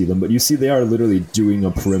 see them. But you see they are literally doing a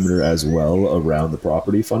perimeter as well around the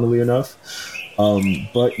property, funnily enough.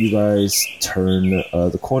 But you guys turn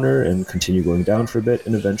the corner and continue going down for a bit,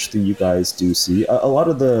 and eventually you guys do see a lot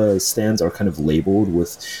of the stands are kind of labeled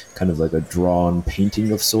with kind of like a drawn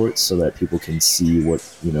painting of sorts so that people can see what,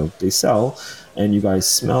 they sell. And you guys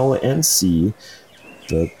smell and see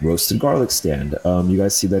the roasted garlic stand. You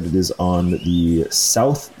guys see that it is on the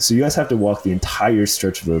south, so you guys have to walk the entire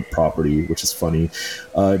stretch of the property, which is funny,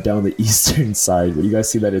 down the eastern side, but you guys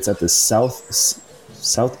see that it's at the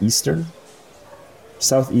southeastern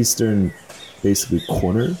basically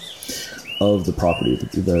corner of the property.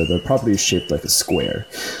 The property is shaped like a square.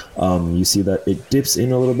 You see that it dips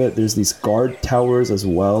in a little bit. There's these guard towers as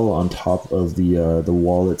well on top of the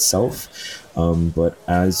wall itself. But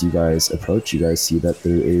as you guys approach, you guys see that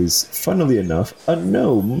there is, funnily enough, a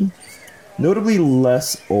gnome, notably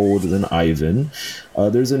less old than Ivan.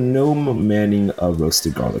 There's a gnome manning a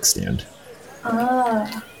roasted garlic stand.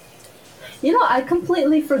 I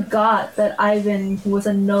completely forgot that Ivan was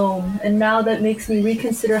a gnome, and now that makes me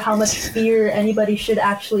reconsider how much fear anybody should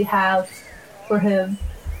actually have for him.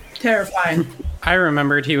 Terrifying. I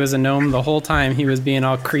remembered he was a gnome the whole time he was being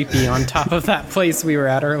all creepy on top of that place we were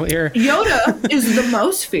at earlier. Yoda is the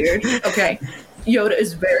most feared. Okay. Yoda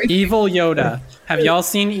is very Evil Yoda. Have y'all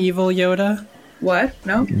seen Evil Yoda? What?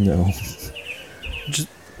 No? No. Just,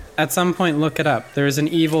 at some point, look it up. There's an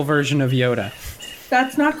evil version of Yoda.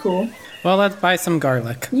 That's not cool. Well, let's buy some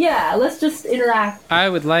garlic. Yeah, let's just interact. I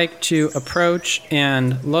would like to approach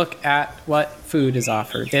and look at what food is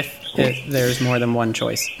offered, if there's more than one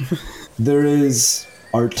choice. There is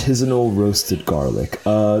artisanal roasted garlic.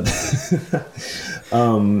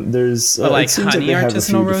 There's like honey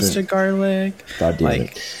artisanal roasted garlic. God damn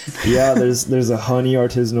it! Yeah, there's a honey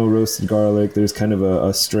artisanal roasted garlic. There's kind of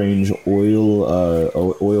a strange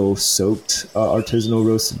oil soaked artisanal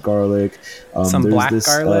roasted garlic. Some there's black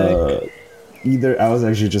garlic. I was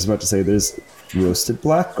actually just about to say there's roasted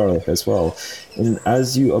black garlic as well. And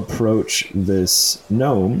as you approach this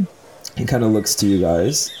gnome, he kind of looks to you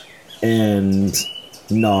guys and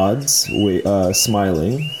nods,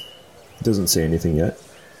 smiling. Doesn't say anything yet.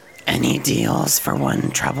 Any deals for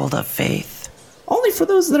one troubled of faith? Only for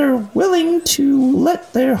those that are willing to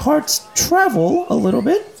let their hearts travel a little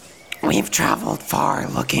bit. We've traveled far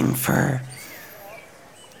looking for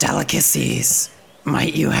delicacies.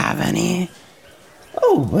 Might you have any?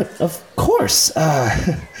 Oh, but of course.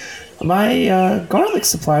 My garlic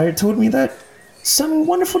supplier told me that some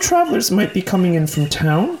wonderful travelers might be coming in from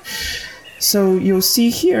town. So you'll see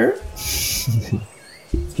here.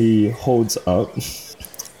 He holds up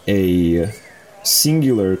a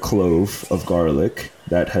singular clove of garlic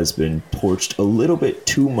that has been torched a little bit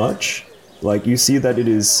too much. Like, you see that it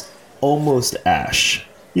is almost ash.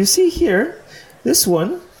 You see here, this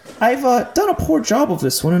one, I've done a poor job of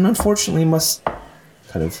this one and unfortunately must...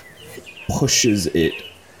 Kind of pushes it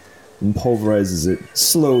and pulverizes it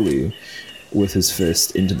slowly with his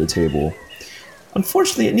fist into the table.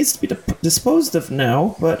 Unfortunately, it needs to be disposed of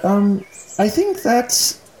now, but I think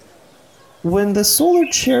that when the solar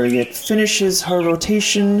chariot finishes her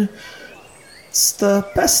rotation, it's the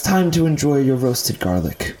best time to enjoy your roasted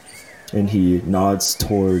garlic. And he nods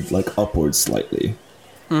toward, upwards slightly.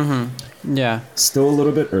 Mm-hmm. Yeah. Still a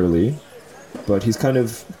little bit early, but he's kind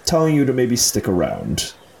of telling you to maybe stick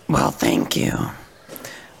around. Well, thank you.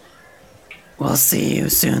 We'll see you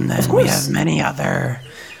soon then. We have many other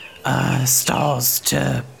stalls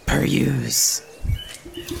to peruse.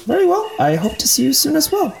 Very well. I hope to see you soon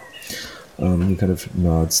as well. He kind of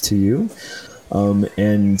nods to you.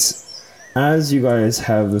 And as you guys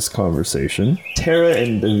have this conversation, Tara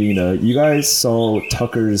and Davina, you guys saw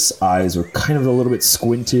Tucker's eyes were kind of a little bit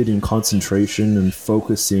squinted in concentration and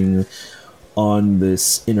focusing on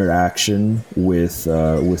this interaction with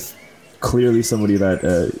clearly somebody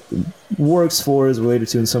that works for, is related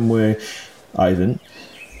to in some way, Ivan,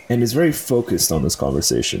 and is very focused on this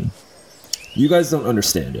conversation. You guys don't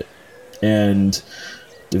understand it. And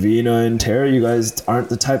Davina and Tara, you guys aren't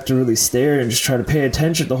the type to really stare and just try to pay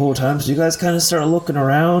attention the whole time, so you guys kind of start looking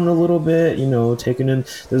around a little bit, taking in...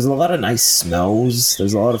 There's a lot of nice smells,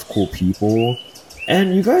 there's a lot of cool people,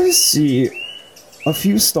 and you guys see a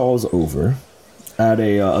few stalls over at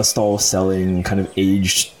a stall selling kind of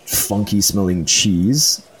aged, funky-smelling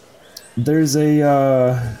cheese. There's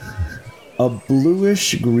a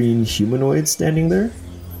bluish-green humanoid standing there.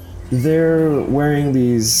 They're wearing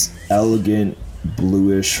these elegant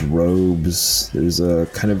bluish robes. There's a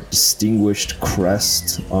kind of distinguished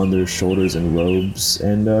crest on their shoulders and robes,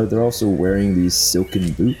 and they're also wearing these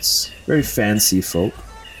silken boots. Very fancy folk.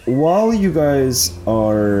 while you guys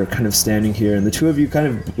are kind of standing here, and the two of you kind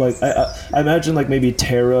of like, I imagine like maybe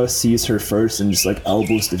Tara sees her first and just like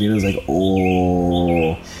elbows Davina's like,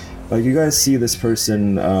 oh. Like you guys see this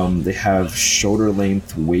person, they have shoulder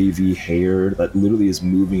length wavy hair that literally is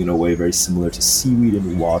moving in a way very similar to seaweed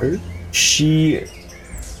in water. She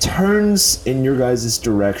turns in your guys'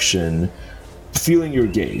 direction, feeling your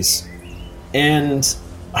gaze, and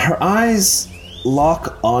her eyes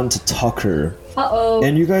lock onto Tucker. Uh-oh.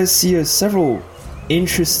 And you guys see several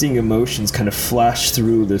interesting emotions kind of flash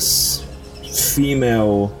through this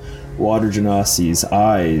female water genasi's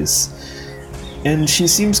eyes. And she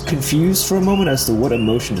seems confused for a moment as to what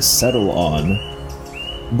emotion to settle on,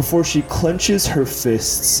 before she clenches her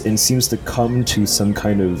fists and seems to come to some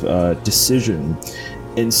kind of decision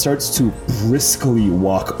and starts to briskly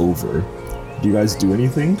walk over. Do you guys do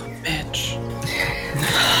anything? Bitch.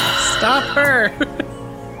 Stop her!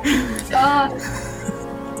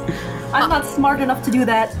 I'm not smart enough to do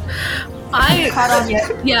that. I Caught on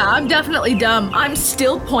yet. Yeah, I'm definitely dumb. I'm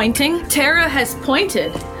still pointing. Tara has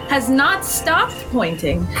pointed, has not stopped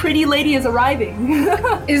pointing, Pretty lady is arriving.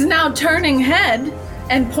 is now turning head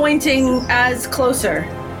and pointing as closer.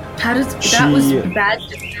 How does that was bad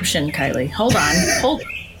description, Kylie. Hold on.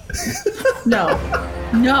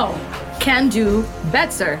 No. Can do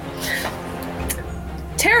better.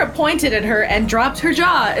 Tara pointed at her and dropped her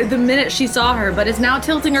jaw the minute she saw her, but is now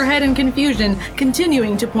tilting her head in confusion,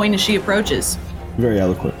 continuing to point as she approaches. Very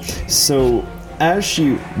eloquent. So, as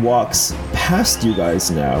she walks past you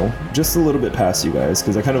guys now, just a little bit past you guys,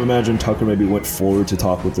 because I kind of imagine Tucker maybe went forward to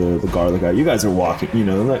talk with the garlic guy. You guys are walking, you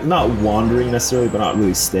know, like not wandering necessarily, but not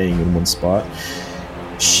really staying in one spot.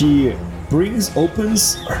 She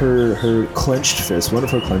opens her clenched fist, one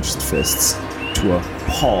of her clenched fists, to a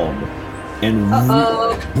palm, and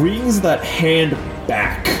brings that hand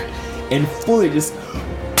back and fully just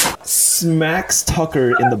smacks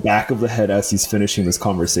Tucker in the back of the head as he's finishing this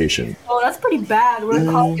conversation. Oh, that's pretty bad.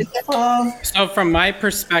 So from my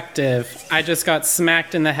perspective, I just got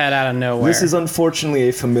smacked in the head out of nowhere. This is unfortunately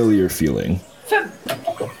a familiar feeling.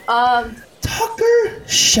 Tucker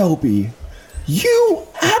Shelby, you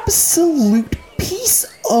absolute piece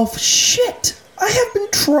of shit. I have been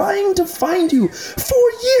trying to find you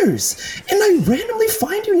for years, and I randomly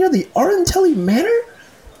find you near the Arentelli Manor?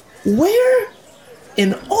 Where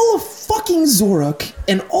in all of fucking Zorak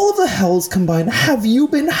and all of the hells combined have you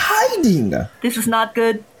been hiding? This is not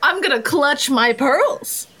good. I'm gonna clutch my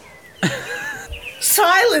pearls.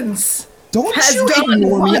 Silence. Don't has you gone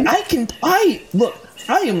ignore me. on. Look,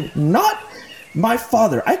 I am not my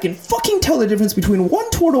father. I can fucking tell the difference between one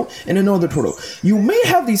turtle and another turtle. You may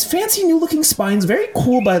have these fancy new looking spines, very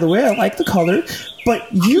cool by the way, I like the color, but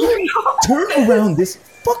you turn around this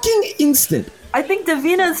fucking instant. I think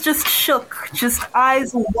Davina's just shook, just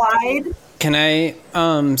eyes wide. Can I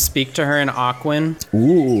speak to her in Aquan?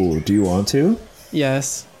 Ooh, do you want to?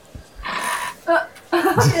 Yes.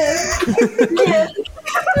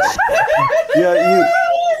 Yeah,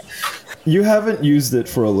 you haven't used it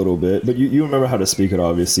for a little bit, but you remember how to speak it,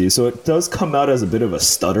 obviously. So it does come out as a bit of a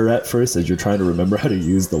stutter at first as you're trying to remember how to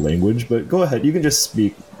use the language. But go ahead, you can just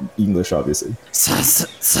speak English, obviously.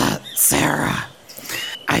 Sarah,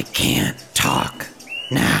 I can't talk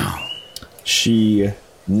now. She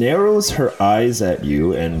narrows her eyes at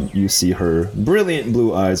you, and you see her brilliant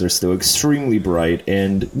blue eyes are still extremely bright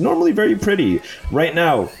and normally very pretty. Right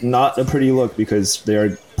now, not a pretty look because they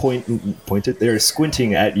are pointed. They are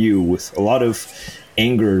squinting at you with a lot of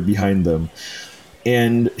anger behind them.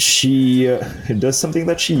 And she does something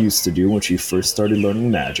that she used to do when she first started learning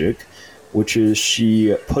magic, which is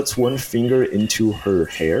she puts one finger into her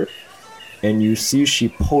hair, and you see she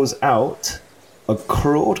pulls out a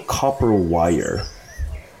curled copper wire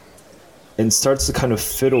and starts to kind of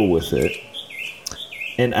fiddle with it.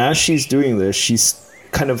 And as she's doing this, she's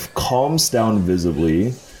kind of calms down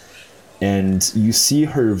visibly, and you see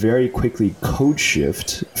her very quickly code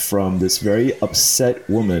shift from this very upset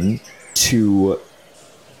woman to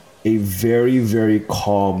a very, very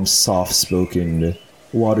calm, soft-spoken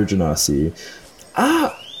water genasi.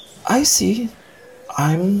 I see.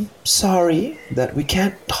 I'm sorry that we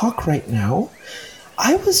can't talk right now.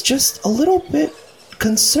 I was just a little bit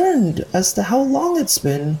concerned as to how long it's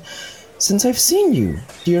been since I've seen you,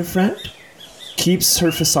 dear friend. Keeps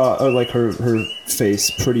her facade, or like her face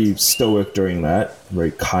pretty stoic during that,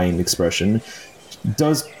 very kind expression.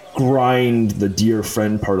 Does grind the dear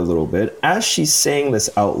friend part a little bit. As she's saying this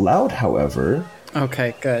out loud, however,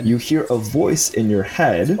 okay, good. You hear a voice in your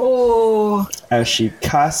head as she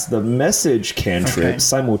casts the message cantrip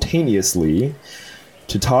simultaneously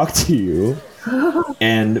to talk to you.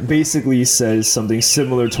 and basically says something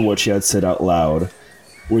similar to what she had said out loud,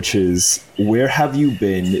 which is, "Where have you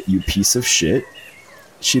been, you piece of shit?"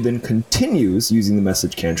 She then continues using the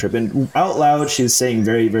message cantrip, and out loud she's saying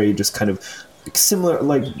very, very just kind of similar,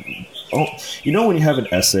 like, oh, you know when you have an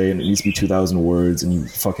essay and it needs to be 2,000 words and you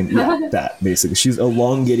fucking, that, basically. She's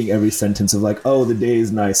elongating every sentence of like, oh, the day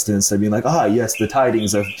is nice, instead of being like, yes, the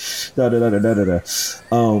tidings of da-da-da-da-da-da.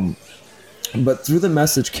 But through the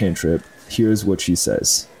message cantrip, here's what she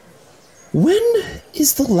says. "When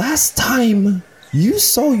is the last time you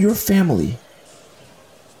saw your family?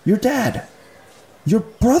 Your dad? Your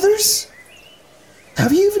brothers?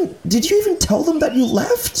 Did you even tell them that you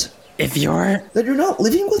left? That you're not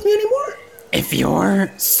living with me anymore? If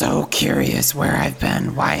you're so curious where I've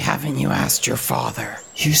been, why haven't you asked your father?"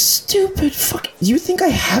 You stupid fuck. You think I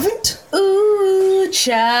haven't? Ooh,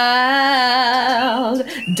 child.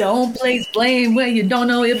 Don't place blame where you don't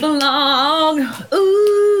know you belong.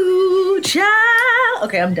 Ooh, child.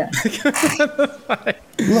 Okay, I'm done.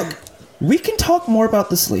 Look, we can talk more about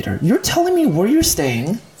this later. You're telling me where you're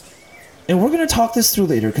staying, and we're gonna talk this through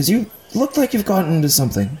later, because you look like you've gotten into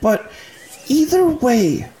something. But either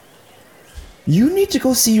way, you need to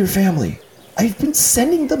go see your family. I've been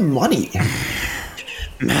sending them money.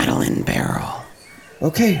 Madeline Barrel.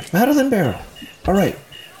 Okay, Madeline Barrel. All right.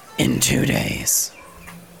 In 2 days.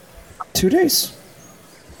 2 days.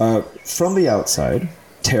 From the outside,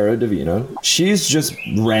 Terra Divina, she's just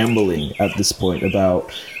rambling at this point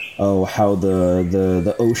about how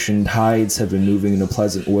the ocean tides have been moving in a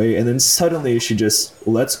pleasant way, and then suddenly she just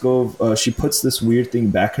lets go of, she puts this weird thing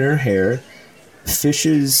back in her hair,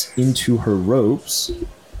 fishes into her ropes,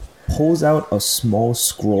 pulls out a small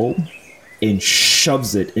scroll, and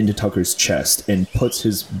shoves it into Tucker's chest and puts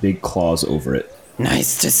his big claws over it.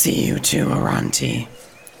 Nice to see you too, Aranti.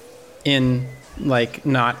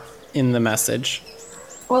 Not in the message.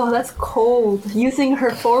 Well, that's cold. Using her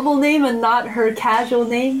formal name and not her casual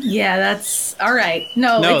name? Yeah, that's all right.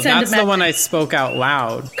 No, that's the one I spoke out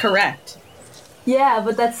loud. Correct. Yeah,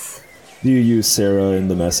 but that's... Do you use Sarah in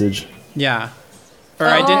the message? Yeah. Or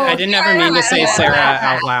I didn't ever mean to say Sarah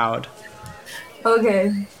out loud.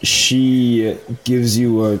 Okay. She gives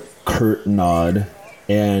you a curt nod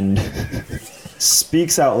and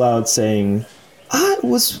speaks out loud saying, "It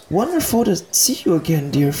was wonderful to see you again,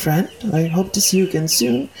 dear friend. I hope to see you again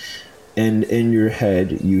soon." And in your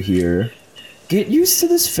head, you hear, "Get used to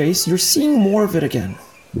this face. You're seeing more of it again,"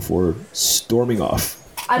 before storming off.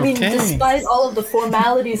 I mean, despite all of the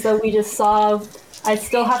formalities that we just saw, I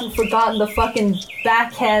still haven't forgotten the fucking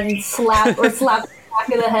backhand slap or slap back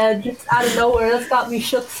of the head just out of nowhere. That's got me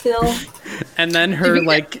shook still. And then her,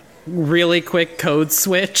 really quick code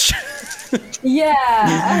switch.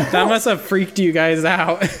 Yeah. That must have freaked you guys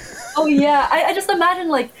out. Oh, yeah. I just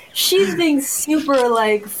imagine, she's being super,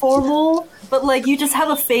 formal, but, you just have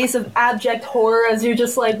a face of abject horror as you're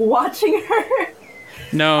just, watching her.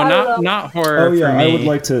 No, not horror. Oh yeah, for me. I would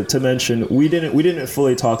like to mention we didn't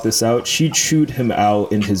fully talk this out. She chewed him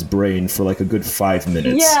out in his brain for a good 5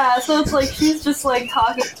 minutes. Yeah, so it's she's just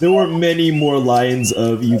talking. There were many more lines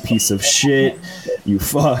of "you piece of shit," "you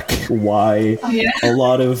fuck," "why," a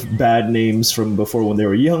lot of bad names from before when they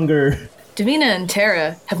were younger. Davina and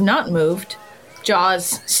Terra have not moved.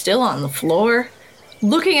 Jaws still on the floor,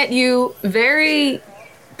 looking at you very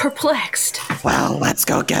perplexed. Well, let's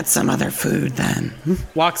go get some other food then.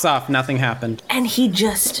 Walks off, nothing happened. And he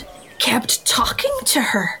just kept talking to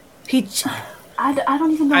her. I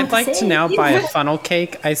don't even know I'd like to now buy a funnel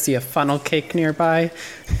cake. I see a funnel cake nearby.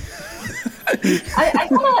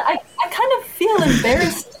 I kind of feel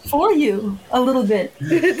embarrassed for you a little bit.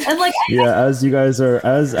 And as you guys are,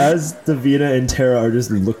 as Davina and Tara are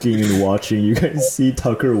just looking and watching, you guys see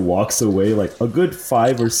Tucker walks away a good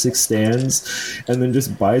 5 or 6 stands, and then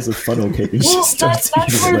just buys a funnel cake and just starts eating.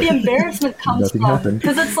 That's where the embarrassment comes nothing from. Happened.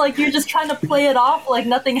 Because it's you're just trying to play it off like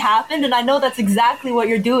nothing happened, and I know that's exactly what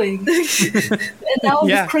you're doing. And now I'm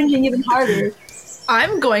just cringing even harder.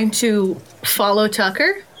 I'm going to follow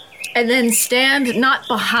Tucker and then stand not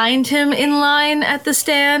behind him in line at the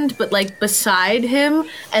stand, but beside him,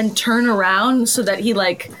 and turn around so that he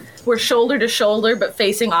we're shoulder to shoulder but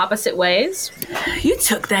facing opposite ways. You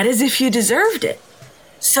took that as if you deserved it.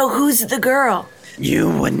 So who's the girl? You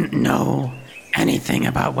wouldn't know anything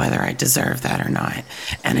about whether I deserve that or not,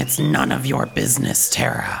 and it's none of your business,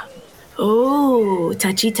 Tara. Oh,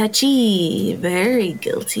 touchy, very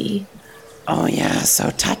guilty. Oh yeah, so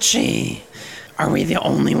touchy. Are we the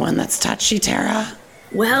only one that's touchy, Tara?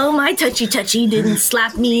 Well, my touchy didn't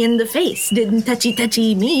slap me in the face. Didn't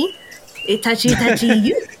touchy me. It touchy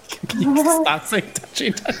you. Stop saying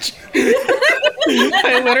touchy.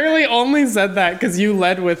 I literally only said that because you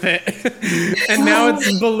led with it. And now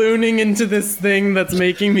it's ballooning into this thing that's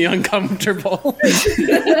making me uncomfortable.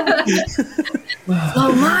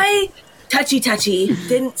 Well, my touchy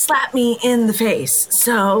didn't slap me in the face,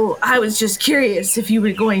 so I was just curious if you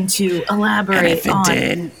were going to elaborate And if it on...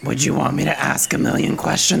 did, would you want me to ask a million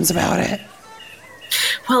questions about it?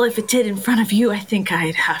 Well, if it did in front of you, I think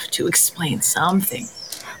I'd have to explain something.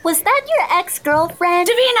 Was that your ex-girlfriend?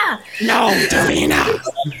 Davina! No, Davina!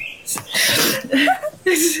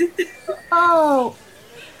 Oh.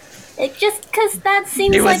 It just because that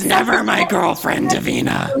seems It like was never something my that- girlfriend,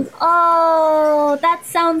 Davina. Oh, that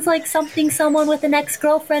sounds like something someone with an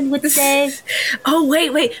ex-girlfriend would say. Oh,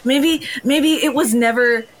 wait. Maybe it was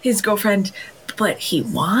never his girlfriend, but he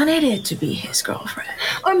wanted it to be his girlfriend.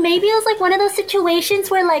 Or maybe it was like one of those situations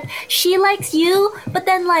where like she likes you, but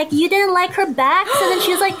then like you didn't like her back, so then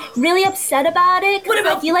she was like really upset about it. What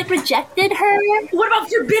about- like, you like rejected her? What about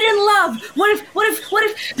forbidden love? What if?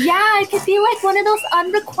 Yeah, it could be like one of those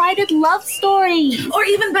unrequited love stories. Or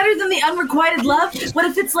even better than the unrequited love, what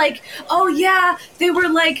if it's like, oh yeah, they were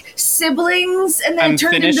like siblings and then I'm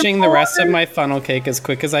turned finishing into the rest of four? my funnel cake as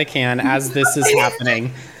quick as I can as this is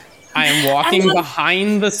happening. I am walking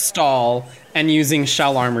behind the stall and using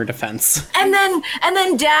shell armor defense. And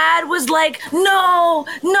then Dad was like, no,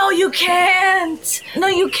 you can't. No,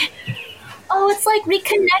 you can't. Oh, it's like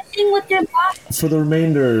reconnecting with your body. For the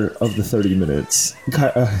remainder of the 30 minutes,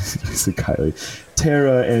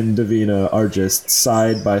 Tara and Davina are just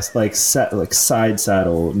side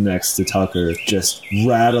saddle next to Tucker, just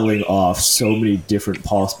rattling off so many different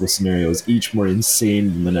possible scenarios, each more insane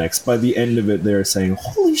than the next. By the end of it, they're saying,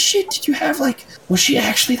 "Holy shit! Did you have was she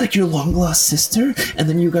actually like your long lost sister? And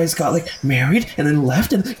then you guys got married, and then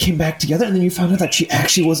left, and came back together, and then you found out that she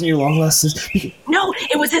actually wasn't your long lost sister." No,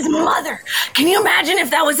 it was his mother. Can you imagine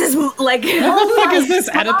if that was his What the fuck is this,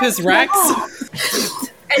 Oedipus Rex?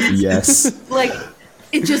 Yes.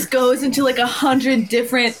 It just goes into 100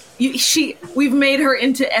 different. We've made her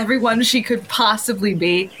into everyone she could possibly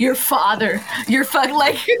be. Your father. Your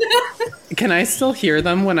Can I still hear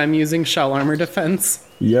them when I'm using shell armor defense?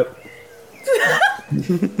 Yep.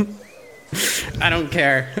 I don't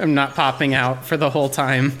care. I'm not popping out for the whole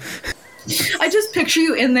time. I just picture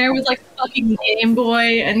you in there with a fucking Game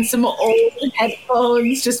Boy and some old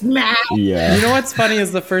headphones, just mad. Yeah. You know what's funny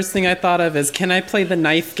is the first thing I thought of is, can I play the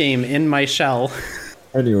knife game in my shell?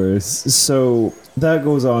 Anyways, so that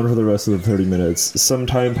goes on for the rest of the 30 minutes. Some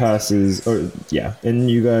time passes,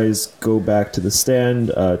 and you guys go back to the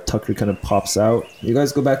stand. Tucker kind of pops out. You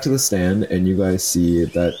guys go back to the stand, and you guys see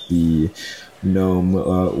that the gnome,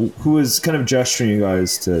 who is kind of gesturing you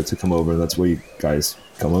guys to come over, and that's where you guys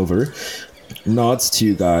come over, nods to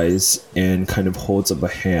you guys and kind of holds up a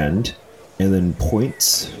hand and then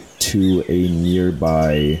points to a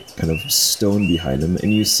nearby kind of stone behind him.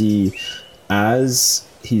 And you see, as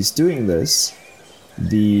he's doing this,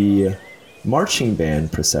 the marching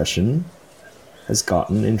band procession has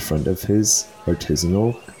gotten in front of his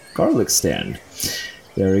artisanal garlic stand.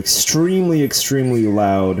 They're extremely, extremely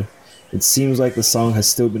loud. It seems like the song has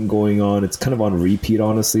still been going on. It's kind of on repeat,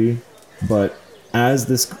 honestly. But as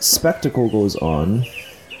this spectacle goes on,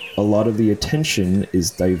 a lot of the attention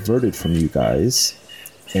is diverted from you guys,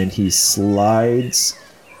 and he slides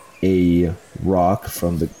a rock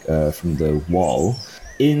from the wall.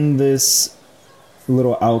 In this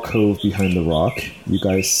little alcove behind the rock, you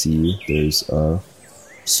guys see there's a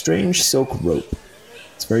strange silk rope.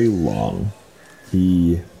 It's very long.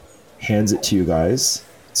 He hands it to you guys.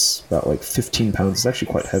 It's about 15 pounds. It's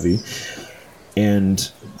actually quite heavy. And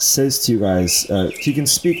says to you guys, he can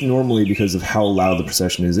speak normally because of how loud the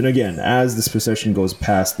procession is. And again, as this procession goes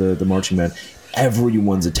past the marching band,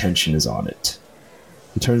 everyone's attention is on it.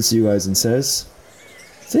 He turns to you guys and says,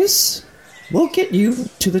 "This will get you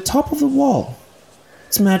to the top of the wall.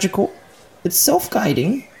 It's magical. It's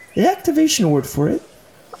self-guiding. The activation word for it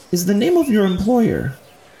is the name of your employer.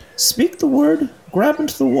 Speak the word, grab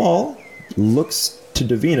into the wall," looks to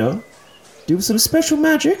Davina, "do some special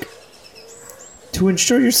magic to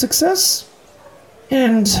ensure your success,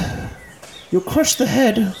 and you'll crush the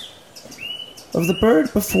head of the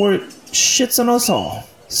bird before it shits on us all."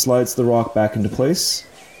 Slides the rock back into place.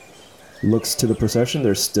 Looks to the procession.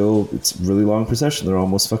 It's a really long procession. They're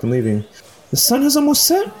almost fucking leaving. "The sun has almost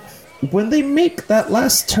set. When they make that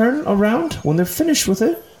last turn around, when they're finished with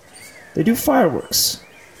it, they do fireworks.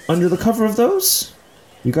 Under the cover of those,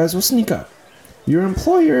 you guys will sneak up. Your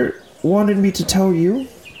employer wanted me to tell you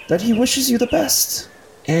that he wishes you the best,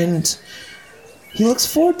 and he looks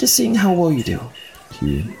forward to seeing how well you do."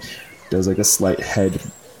 He does a slight head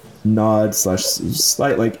nod /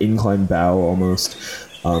 slight like incline bow almost,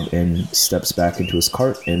 and steps back into his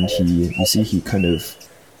cart, and you see he kind of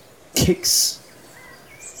kicks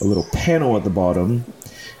a little panel at the bottom,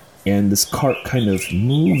 and this cart kind of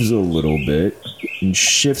moves a little bit and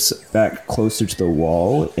shifts back closer to the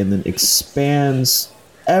wall, and then expands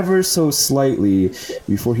ever so slightly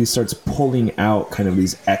before he starts pulling out kind of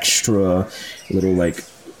these extra little like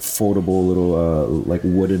foldable little like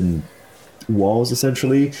wooden walls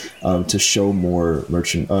essentially, to show more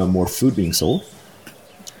more food being sold.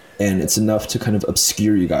 And it's enough to kind of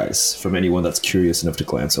obscure you guys from anyone that's curious enough to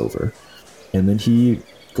glance over. And then he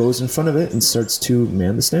goes in front of it and starts to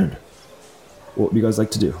man the stand. What would you guys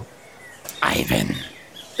like to do? Ivan.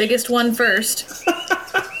 Biggest one first.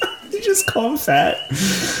 You just call him fat?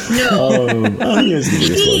 No. He is the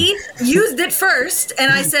biggest He one. used it first,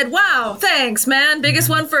 and I said, wow, thanks, man. Biggest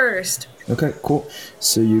one first. Okay, cool.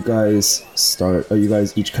 So you guys you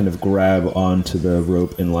guys each kind of grab onto the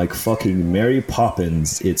rope, and like fucking Mary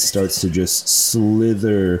Poppins, it starts to just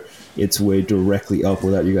slither its way directly up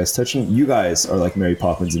without you guys touching. You guys are like Mary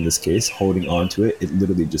Poppins in this case, holding onto it. It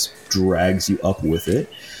literally just drags you up with it.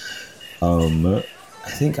 I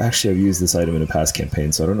think actually I've used this item in a past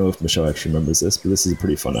campaign, so I don't know if Michelle actually remembers this, but this is a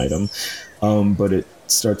pretty fun item. But it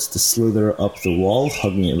starts to slither up the wall,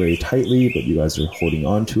 hugging it very tightly, but you guys are holding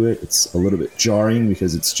on to it. It's a little bit jarring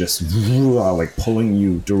because it's just like pulling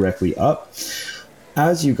you directly up.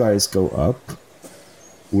 As you guys go up,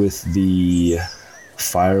 with the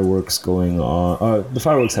fireworks going on, the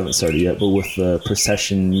fireworks haven't started yet, but with the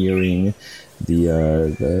procession nearing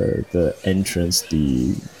the entrance,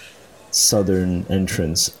 the southern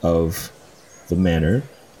entrance of the manor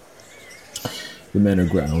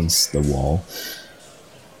grounds, the wall,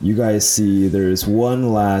 you guys see there's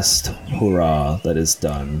one last hurrah that is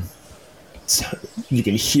done. You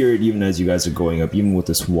can hear it even as you guys are going up, even with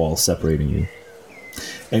this wall separating you.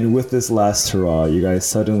 And with this last hurrah, you guys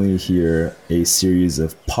suddenly hear a series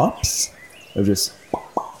of pops of just,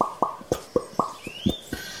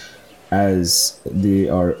 as they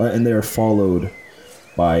are followed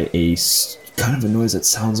by a kind of a noise that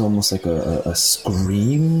sounds almost like a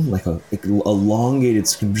scream, like a elongated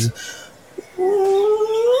scream.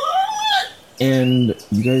 And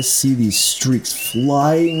you guys see these streaks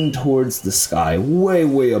flying towards the sky, way,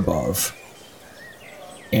 way above.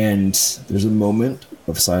 And there's a moment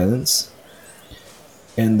of silence.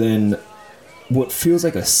 And then what feels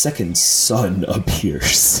like a second sun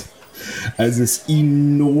appears as this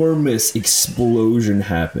enormous explosion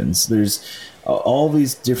happens. There's all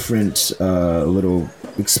these different little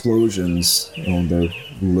explosions, they're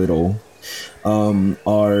little,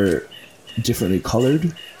 are differently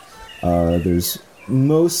colored. There's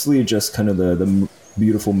mostly just kind of the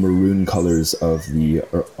beautiful maroon colors of the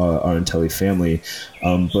Arantelli family,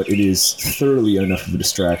 but it is thoroughly enough of a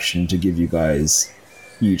distraction to give you guys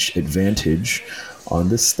each advantage on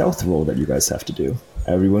the stealth roll that you guys have to do.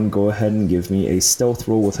 Everyone go ahead and give me a stealth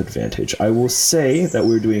roll with advantage. I will say that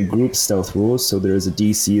we're doing group stealth rolls, so there is a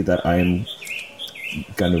DC that I am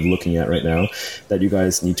kind of looking at right now that you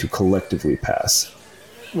guys need to collectively pass.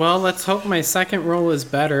 Well, let's hope my second roll is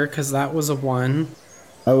better, because that was a 1.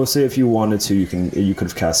 I will say if you wanted to, you could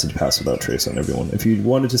have casted Pass Without Trace on everyone. If you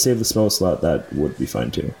wanted to save the spell slot, that would be fine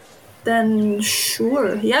too. Then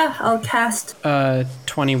sure, yeah, I'll cast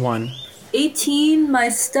 21. 18. My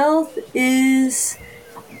stealth is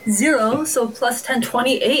 0, so plus 10,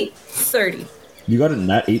 28. 30. You got a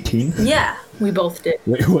nat 18? Yeah. We both did.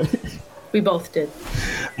 Wait, what? We both did.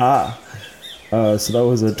 So that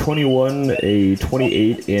was a 21, a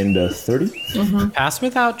 28, and a 30? Mm-hmm. Pass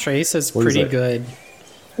Without Trace is What pretty is that? good.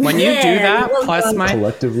 When you do that, plus my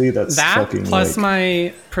Collectively, that's fucking plus like,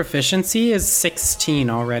 my proficiency is 16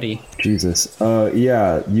 already. Jesus.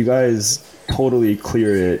 Yeah, you guys totally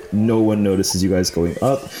clear it. No one notices you guys going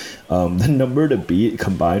up. The number to beat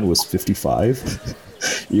combined was 55.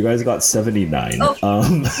 You guys got 79.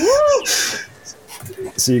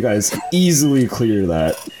 So you guys easily clear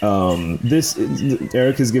that.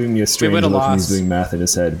 Eric is giving me a strange look when he's doing math in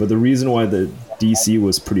his head. But the reason why the DC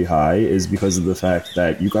was pretty high is because of the fact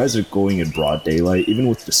that you guys are going in broad daylight, even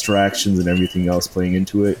with distractions and everything else playing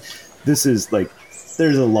into it. This is like,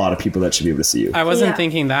 there's a lot of people that should be able to see you. I wasn't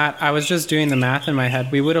thinking that. I was just doing the math in my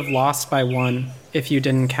head. We would have lost by 1 if you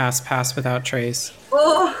didn't cast Pass Without Trace.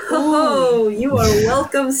 Oh, you are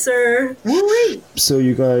welcome, sir. Woo-wee. So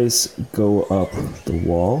you guys go up the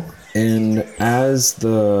wall, and as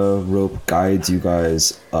the rope guides you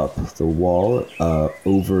guys up the wall,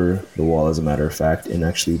 over the wall as a matter of fact, and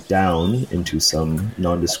actually down into some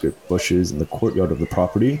nondescript bushes in the courtyard of the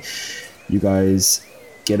property, you guys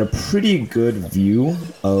get a pretty good view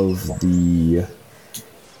of the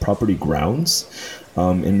property grounds.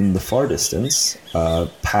 And in the far distance,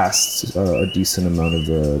 past a decent amount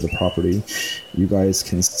of the property, you guys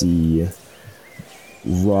can see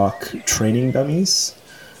rock training dummies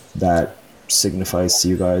that signifies to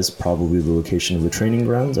you guys probably the location of the training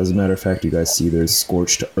grounds. As a matter of fact, you guys see there's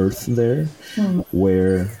scorched earth there,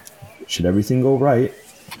 where, should everything go right,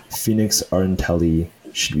 Phoenix Arntelli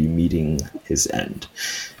should be meeting his end.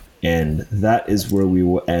 And that is where we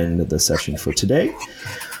will end the session for today.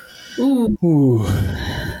 Ooh.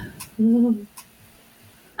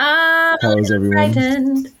 How's everyone?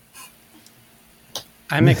 Frightened.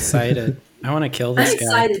 I'm excited. I want to kill this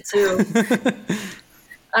guy. I'm excited too.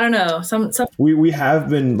 I don't know. Some We have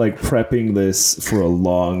been like prepping this for a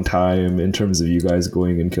long time in terms of you guys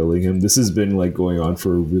going and killing him. This has been like going on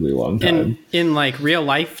for a really long time. In like real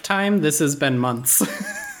life time, this has been months.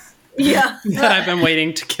 Yeah. That I've been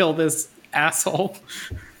waiting to kill this asshole.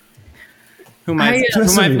 Whom I've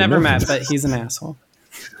never met, but he's an asshole.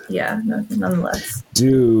 Yeah, nonetheless.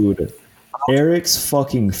 Dude, Eric's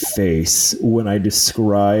fucking face when I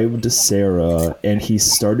described Sarah and he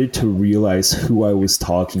started to realize who I was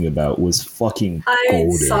talking about was fucking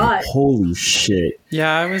golden. I saw it. Holy shit.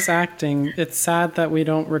 Yeah, I was acting. It's sad that we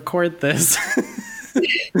don't record this.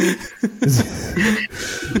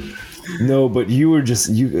 No, but you were just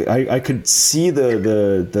I could see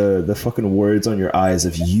the fucking words on your eyes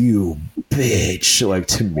of you bitch, like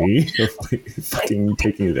to me, like, fucking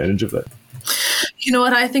taking advantage of that. You know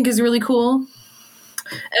what I think is really cool?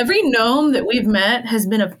 Every gnome that we've met has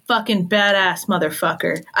been a fucking badass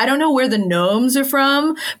motherfucker. I don't know where the gnomes are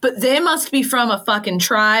from, but they must be from a fucking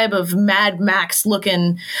tribe of Mad Max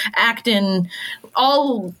looking, acting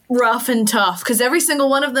all rough and tough. Because every single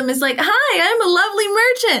one of them is like, "Hi, I'm a lovely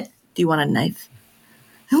merchant. Do you want a knife?"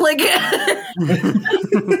 Like,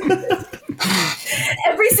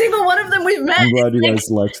 every single one of them we've met. I'm glad you guys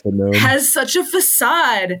liked the gnome. Has such a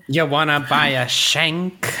facade. You wanna buy a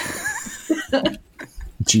shank?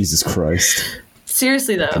 Jesus Christ.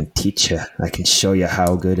 Seriously though. I can teach you. I can show you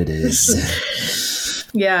how good it is.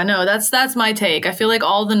 Yeah, no, that's my take. I feel like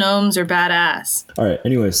all the gnomes are badass. All right.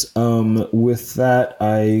 Anyways, with that,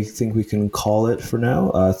 I think we can call it for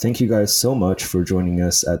now. Thank you guys so much for joining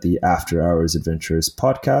us at the After Hours Adventures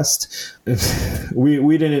podcast.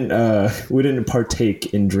 we didn't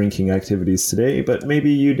partake in drinking activities today, but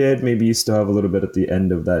maybe you did. Maybe you still have a little bit at the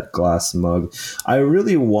end of that glass mug. I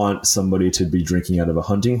really want somebody to be drinking out of a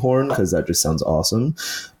hunting horn because that just sounds awesome.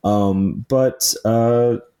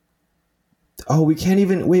 We can't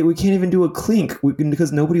even do a clink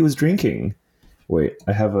because nobody was drinking. Wait,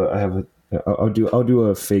 I'll do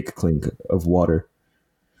a fake clink of water.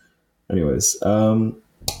 Anyways,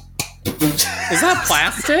 Is that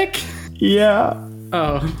plastic? Yeah.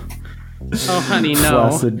 Oh, honey,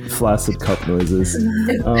 no. Flaccid cup noises.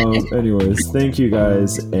 Anyways, thank you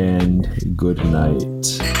guys and good night.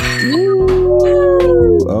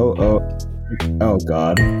 Oh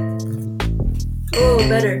God. Oh,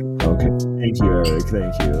 better. Okay. Thank you, Eric.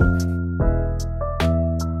 Thank you.